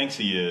Jonah thinks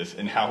he is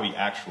and how he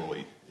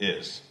actually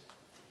is.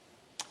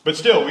 But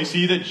still, we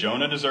see that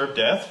Jonah deserved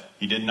death.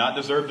 He did not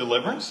deserve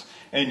deliverance,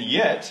 and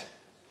yet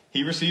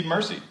he received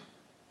mercy.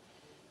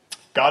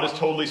 God is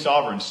totally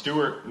sovereign.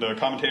 Stewart, the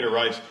commentator,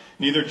 writes,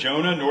 neither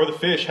Jonah nor the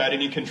fish had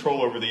any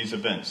control over these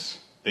events.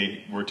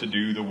 They were to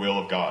do the will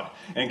of God.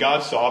 And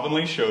God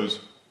sovereignly shows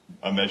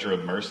a measure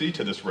of mercy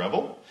to this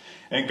rebel.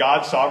 And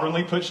God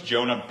sovereignly puts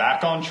Jonah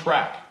back on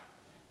track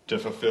to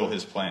fulfill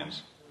his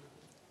plans.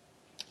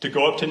 To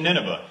go up to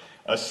Nineveh,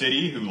 a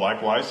city who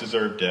likewise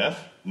deserved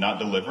death, not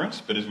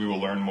deliverance, but as we will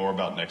learn more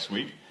about next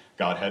week,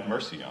 God had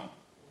mercy on.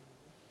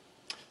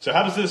 So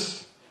how does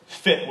this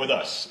fit with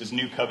us as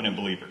new covenant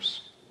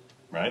believers?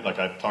 Right? Like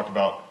I talked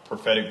about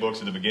prophetic books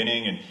at the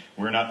beginning, and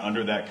we're not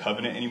under that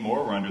covenant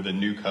anymore. We're under the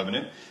new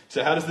covenant.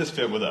 So how does this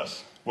fit with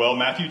us? Well,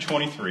 Matthew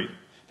 23.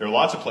 There are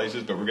lots of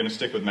places, but we're going to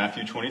stick with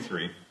Matthew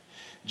 23.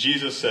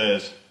 Jesus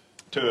says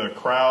to a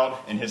crowd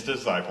and his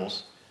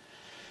disciples,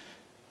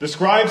 the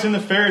scribes and the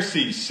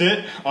Pharisees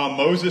sit on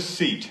Moses'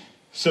 seat.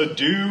 So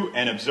do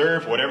and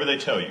observe whatever they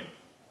tell you,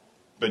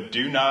 but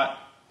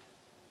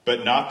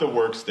not the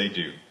works they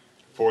do.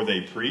 For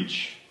they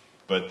preach,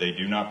 but they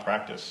do not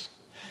practice.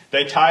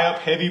 They tie up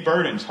heavy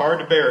burdens, hard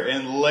to bear,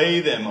 and lay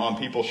them on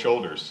people's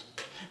shoulders.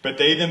 But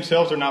they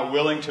themselves are not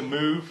willing to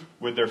move them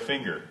with their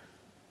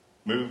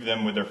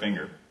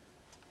finger.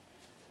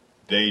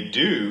 They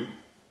do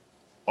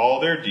all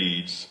their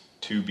deeds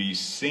to be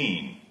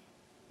seen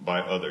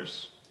by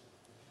others.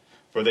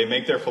 For they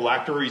make their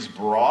phylacteries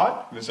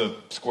broad, this is a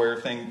square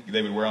thing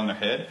they would wear on their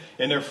head,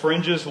 and their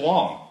fringes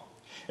long.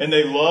 And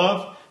they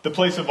love the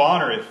place of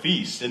honor at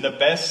feasts, and the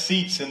best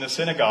seats in the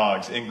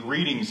synagogues, and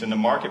greetings in the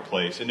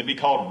marketplace, and to be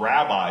called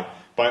rabbi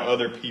by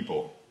other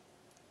people.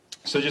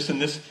 So just in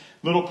this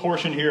little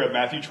portion here of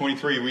Matthew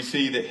 23, we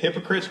see that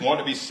hypocrites want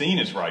to be seen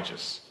as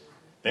righteous.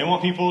 They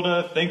want people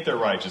to think they're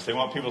righteous. They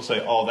want people to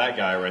say, oh, that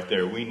guy right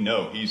there, we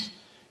know he's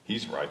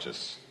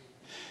righteous.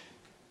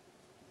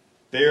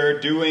 They are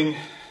doing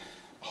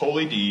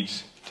holy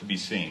deeds to be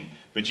seen.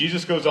 But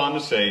Jesus goes on to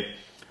say,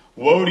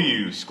 woe to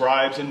you,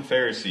 scribes and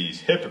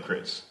Pharisees,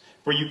 hypocrites!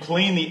 For you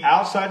clean the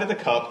outside of the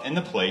cup and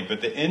the plate, but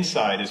the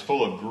inside is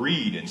full of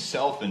greed and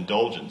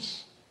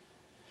self-indulgence.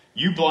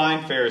 You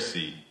blind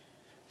Pharisee,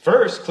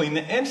 first clean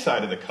the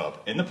inside of the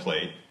cup and the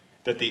plate,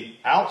 that the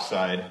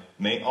outside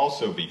may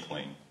also be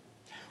clean.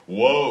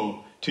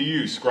 Woe to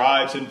you,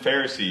 scribes and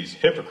Pharisees,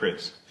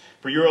 hypocrites!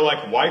 For you are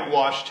like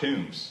whitewashed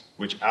tombs,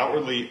 which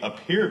outwardly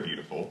appear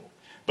beautiful,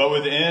 but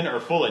within are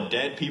full of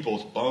dead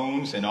people's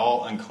bones and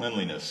all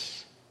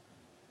uncleanliness.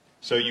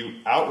 So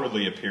you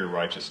outwardly appear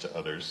righteous to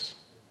others,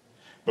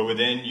 but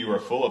within you are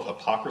full of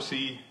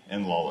hypocrisy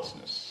and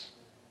lawlessness.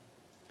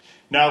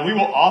 Now, we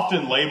will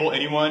often label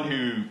anyone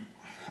who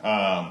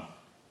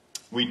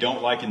we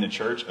don't like in the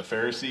church a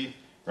Pharisee,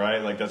 right?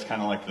 Like that's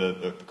kind of like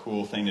the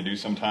cool thing to do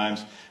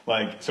sometimes.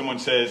 Like someone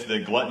says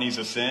that gluttony's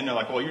a sin. They're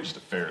like, well, you're just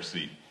a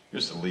Pharisee. You're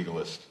just a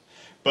legalist.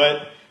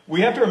 But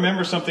we have to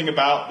remember something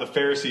about the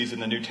Pharisees in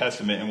the New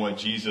Testament and what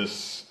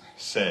Jesus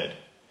said.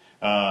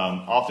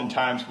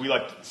 Oftentimes we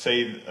like to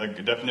say a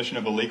definition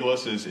of a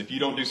legalist is if you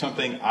don't do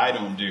something I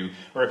don't do,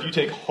 or if you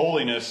take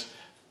holiness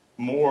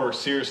more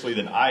seriously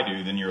than I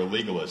do, then you're a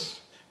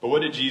legalist. But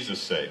what did Jesus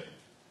say?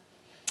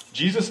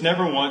 Jesus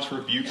never once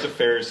rebuked the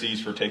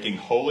Pharisees for taking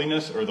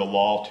holiness or the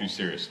law too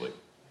seriously.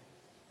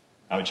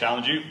 I would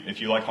challenge you, if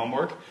you like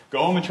homework, go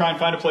home and try and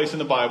find a place in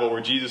the Bible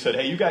where Jesus said,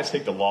 hey, you guys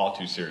take the law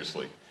too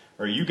seriously,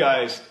 or you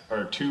guys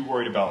are too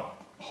worried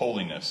about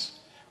holiness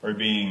or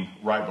being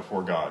right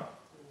before God.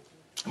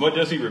 What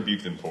does he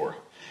rebuke them for?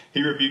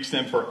 He rebukes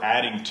them for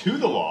adding to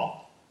the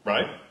law,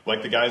 right?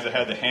 Like the guys that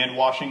had the hand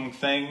washing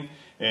thing,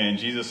 and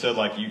Jesus said,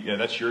 like,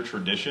 that's your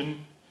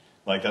tradition.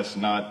 Like that's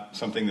not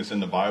something that's in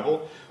the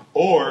Bible.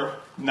 Or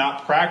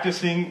not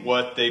practicing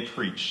what they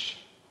preach.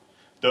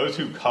 Those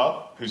whose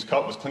cup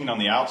was clean on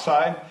the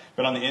outside,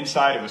 but on the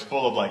inside it was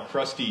full of like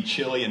crusty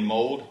chili and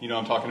mold. You know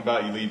what I'm talking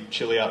about? You leave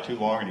chili out too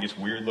long and it gets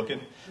weird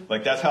looking.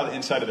 Like that's how the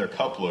inside of their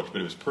cup looked,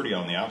 but it was pretty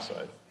on the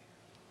outside.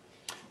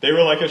 They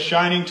were like a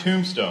shining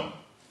tombstone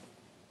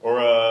or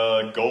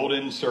a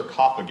golden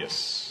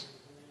sarcophagus,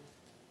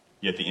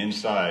 yet the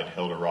inside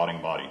held a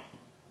rotting body.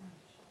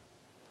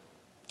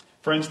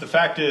 Friends, the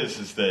fact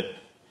is that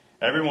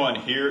everyone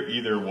here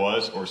either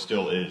was or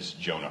still is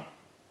Jonah.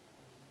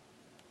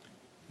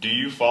 Do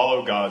you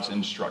follow God's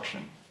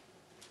instruction?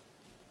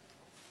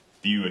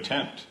 Do you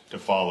attempt to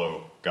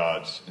follow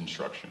God's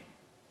instruction?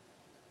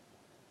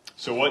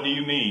 So what do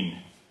you mean,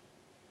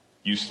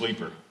 you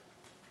sleeper?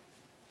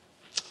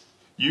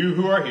 You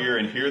who are here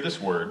and hear this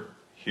word,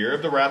 hear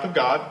of the wrath of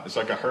God, it's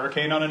like a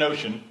hurricane on an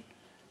ocean,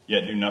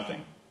 yet do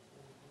nothing.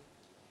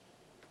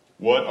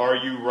 What are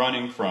you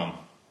running from?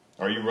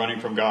 Are you running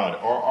from God?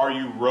 Or are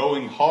you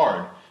rowing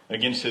hard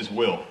against his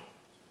will?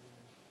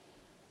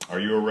 Are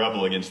you a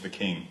rebel against the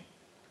king?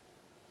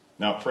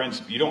 Now,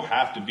 friends, you don't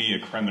have to be a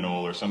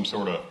criminal or some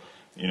sort of,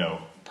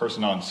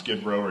 person on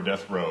Skid Row or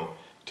death row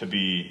to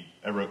be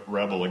a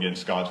rebel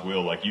against God's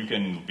will. Like you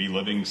can be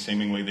living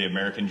seemingly the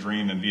American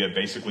dream and be a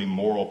basically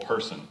moral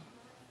person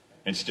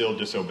and still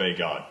disobey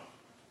God.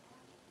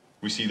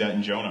 We see that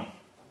in Jonah.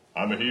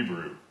 I'm a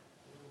Hebrew.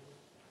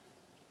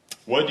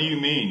 What do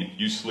you mean,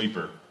 you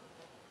sleeper?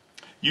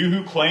 You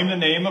who claim the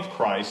name of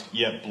Christ,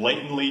 yet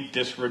blatantly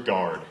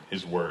disregard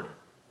his word.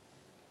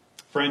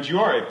 Friends, you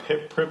are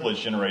a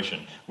privileged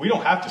generation. We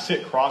don't have to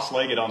sit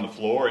cross-legged on the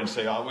floor and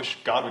say, I wish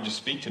God would just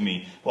speak to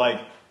me.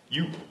 Like,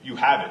 you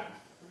have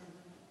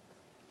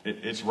it.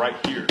 It's right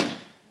here.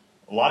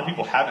 A lot of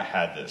people haven't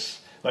had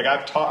this. Like,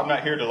 I'm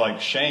not here to,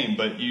 shame,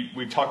 but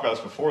we've talked about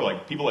this before.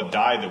 Like, people have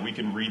died that we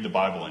can read the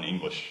Bible in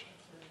English.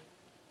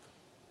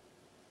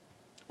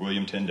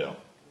 William Tyndale.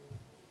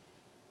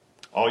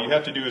 All you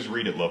have to do is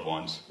read it, loved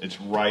ones. It's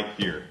right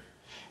here.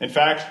 In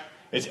fact,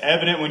 it's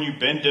evident when you've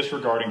been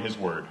disregarding his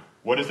word.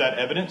 What is that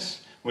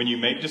evidence? When you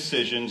make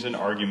decisions and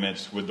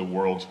arguments with the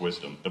world's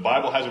wisdom. The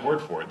Bible has a word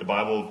for it. The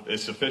Bible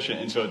is sufficient,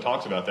 and so it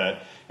talks about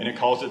that, and it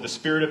calls it the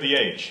spirit of the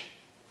age.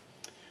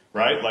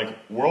 Right?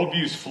 Like,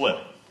 worldviews flip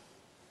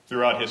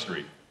throughout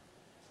history.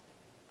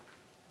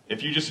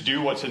 If you just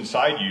do what's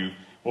inside you,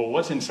 well,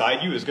 what's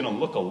inside you is going to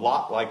look a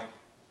lot like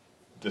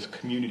this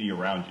community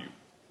around you.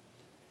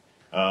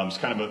 It's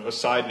kind of a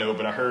side note,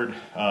 but I heard,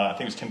 I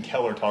think it was Tim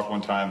Keller talk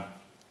one time,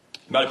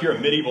 about if you're a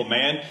medieval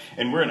man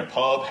and we're in a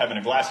pub having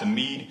a glass of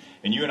mead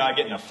and you and I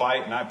get in a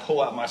fight and I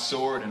pull out my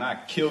sword and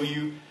I kill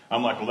you,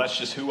 I'm like, well, that's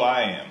just who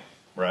I am,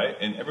 right?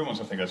 And everyone's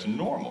going to think that's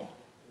normal,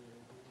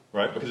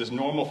 right? Because it's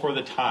normal for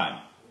the time.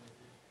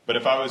 But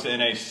if I was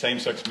in a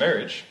same-sex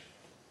marriage,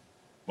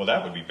 well,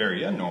 that would be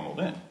very abnormal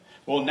then.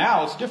 Well,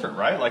 now it's different,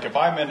 right? Like if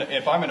I'm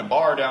in a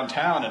bar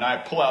downtown and I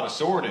pull out a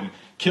sword and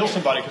kill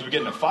somebody because we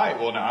get in a fight,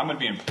 well, now I'm going to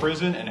be in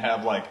prison and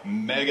have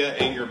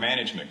mega anger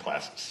management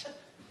classes.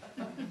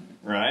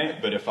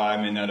 Right? But if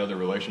I'm in that other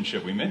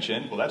relationship we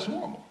mentioned, well, that's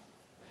normal.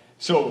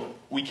 So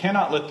we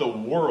cannot let the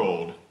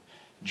world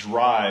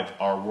drive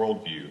our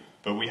worldview,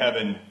 but we have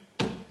an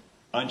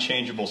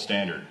unchangeable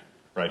standard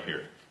right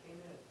here.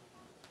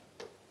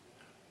 Amen.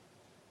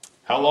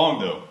 How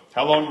long, though?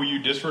 How long will you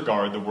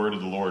disregard the word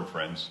of the Lord,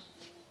 friends?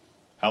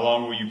 How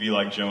long will you be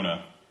like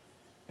Jonah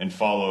and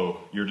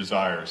follow your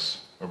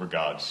desires over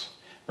God's?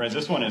 Friends,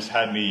 this one has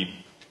had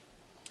me,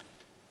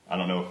 I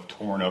don't know if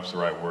torn up's the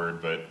right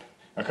word, but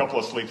a couple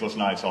of sleepless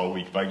nights all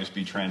week, if I could just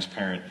be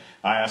transparent.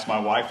 I asked my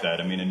wife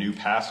that. I mean, a new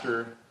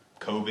pastor,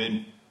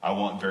 COVID, I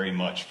want very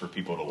much for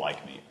people to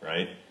like me,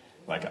 right?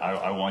 Like,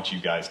 I want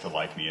you guys to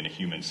like me in a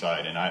human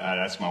side. And I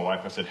asked my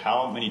wife, I said,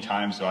 how many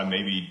times do I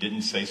maybe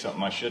didn't say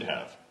something I should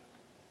have?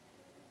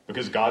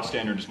 Because God's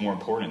standard is more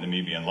important than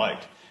me being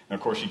liked. And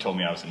of course, she told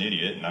me I was an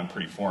idiot, and I'm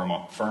pretty firm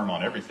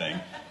on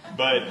everything.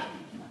 But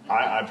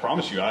I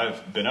promise you,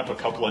 I've been up a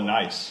couple of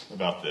nights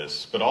about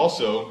this. But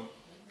also,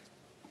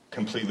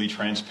 completely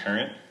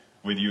transparent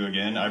with you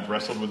again. I've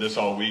wrestled with this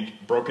all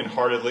week,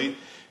 brokenheartedly,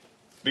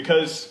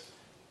 because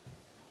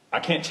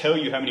I can't tell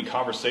you how many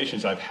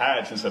conversations I've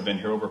had since I've been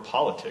here over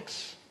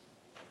politics.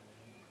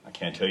 I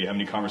can't tell you how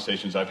many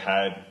conversations I've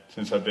had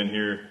since I've been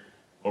here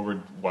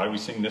over why we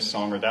sing this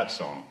song or that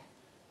song,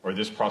 or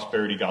this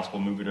prosperity gospel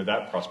movement or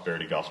that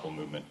prosperity gospel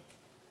movement,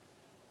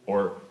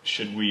 or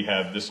should we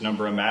have this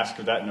number of masks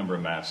or that number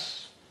of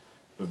masks.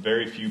 But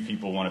very few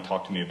people want to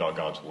talk to me about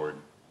God's word.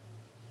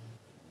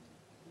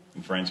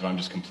 And friends, if I'm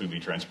just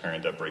completely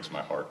transparent, that breaks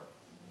my heart.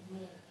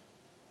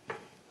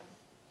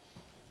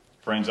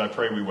 Friends, I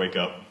pray we wake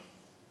up.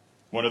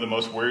 One of the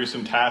most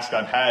wearisome tasks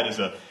I've had as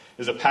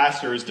a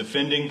pastor is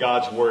defending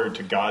God's word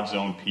to God's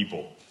own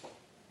people.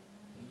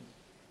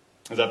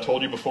 As I've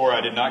told you before, I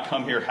did not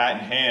come here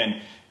hat in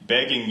hand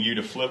begging you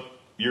to flip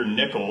your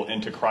nickel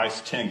into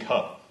Christ's tin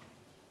cup,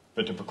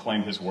 but to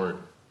proclaim his word.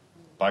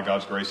 By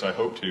God's grace, I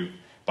hope to.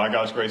 By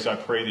God's grace, I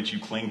pray that you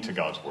cling to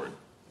God's word.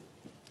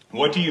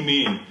 What do you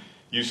mean,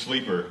 you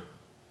sleeper?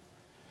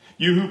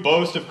 You who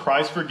boast of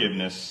Christ's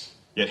forgiveness,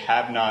 yet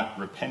have not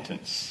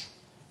repentance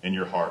in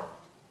your heart.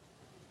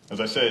 As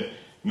I said,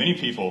 Many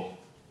people,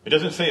 it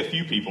doesn't say a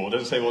few people. It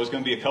doesn't say, well, there's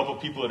going to be a couple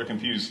people that are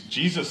confused.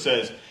 Jesus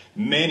says,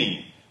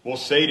 many will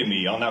say to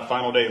me on that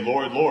final day,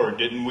 Lord, Lord,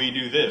 didn't we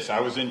do this? I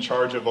was in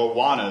charge of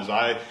Awanas.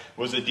 I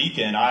was a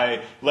deacon.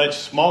 I led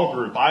small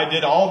group. I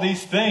did all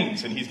these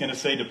things. And he's going to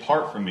say,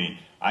 depart from me.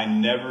 I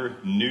never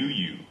knew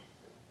you.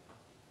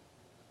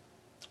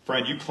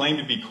 Friend, you claim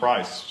to be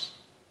Christ's,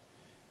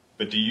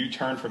 but do you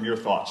turn from your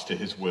thoughts to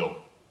his will?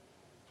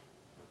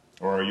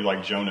 Or are you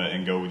like Jonah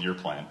and go with your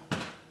plan?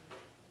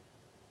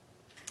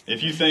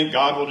 If you think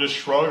God will just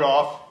shrug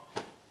off,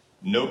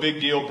 no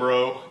big deal,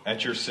 bro,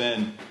 at your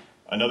sin,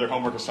 another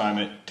homework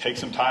assignment, take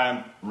some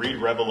time, read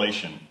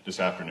Revelation this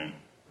afternoon.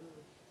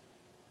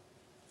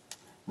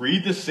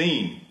 Read the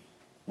scene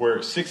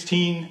where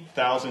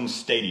 16,000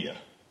 stadia,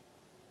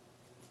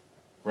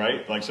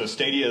 right? Like, so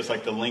stadia is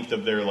like the length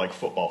of their like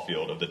football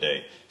field of the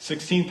day.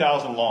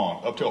 16,000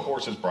 long, up to a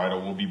horse's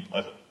bridle, will be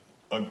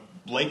a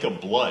lake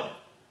of blood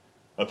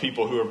of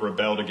people who have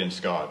rebelled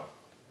against God.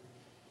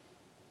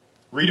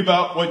 Read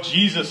about what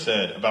Jesus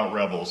said about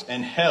rebels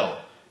and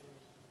hell.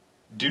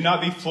 Do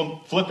not be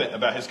flippant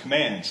about his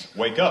commands.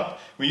 Wake up.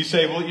 When you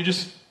say, well, you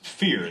just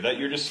fear, that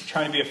you're just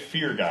trying to be a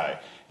fear guy.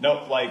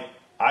 No, like,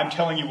 I'm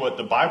telling you what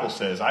the Bible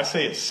says. I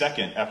say it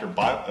second after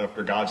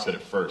God said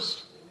it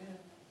first.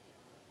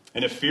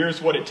 And if fear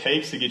is what it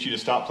takes to get you to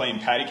stop playing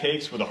patty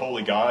cakes with a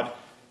holy God,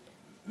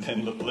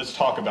 then let's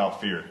talk about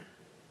fear.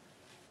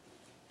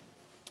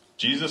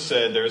 Jesus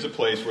said there is a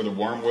place where the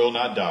worm will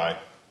not die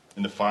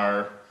and the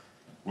fire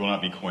will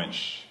not be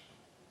quenched.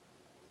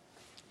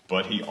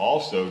 But he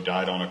also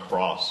died on a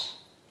cross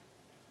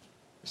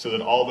so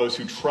that all those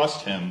who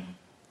trust him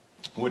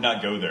would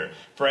not go there.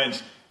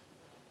 Friends,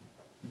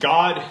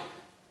 God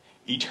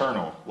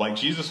eternal, like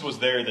Jesus was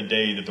there the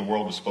day that the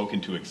world was spoken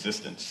to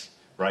existence,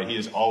 right? He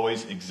has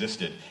always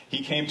existed.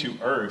 He came to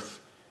earth,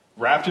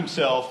 wrapped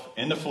himself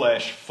in the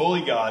flesh,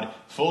 fully God,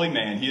 fully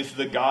man. He is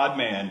the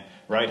God-man,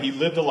 right? He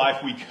lived a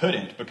life we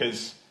couldn't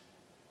because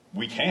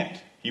we can't.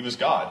 He was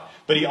God.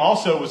 But he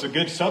also was a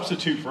good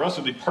substitute for us,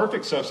 or the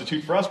perfect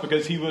substitute for us,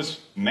 because he was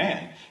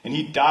man. And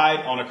he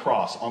died on a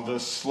cross, on the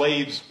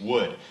slave's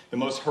wood, the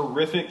most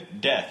horrific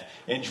death,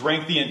 and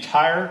drank the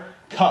entire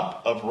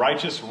cup of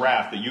righteous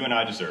wrath that you and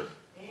I deserve.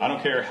 I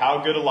don't care how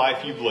good a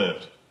life you've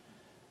lived.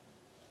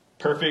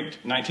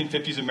 Perfect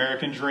 1950s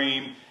American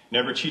dream,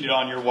 never cheated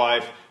on your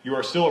wife. You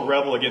are still a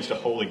rebel against a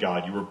holy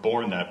God. You were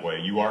born that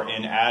way. You are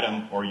in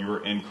Adam or you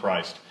are in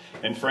Christ.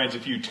 And friends,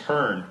 if you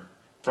turn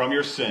from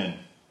your sin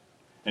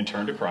and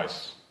turn to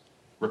Christ,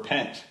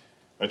 repent,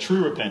 a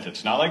true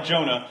repentance, not like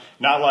Jonah,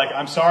 not like,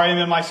 I'm sorry I'm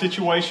in my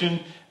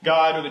situation,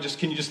 God, or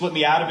can you just let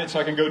me out of it so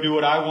I can go do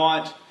what I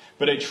want?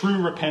 But a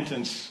true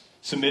repentance,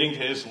 submitting to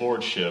his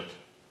lordship,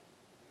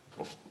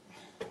 well,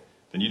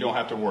 then you don't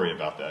have to worry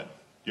about that.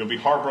 You'll be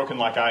heartbroken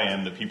like I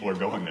am that people are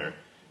going there,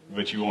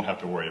 but you won't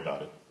have to worry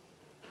about it.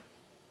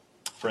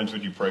 Friends,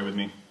 would you pray with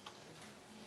me?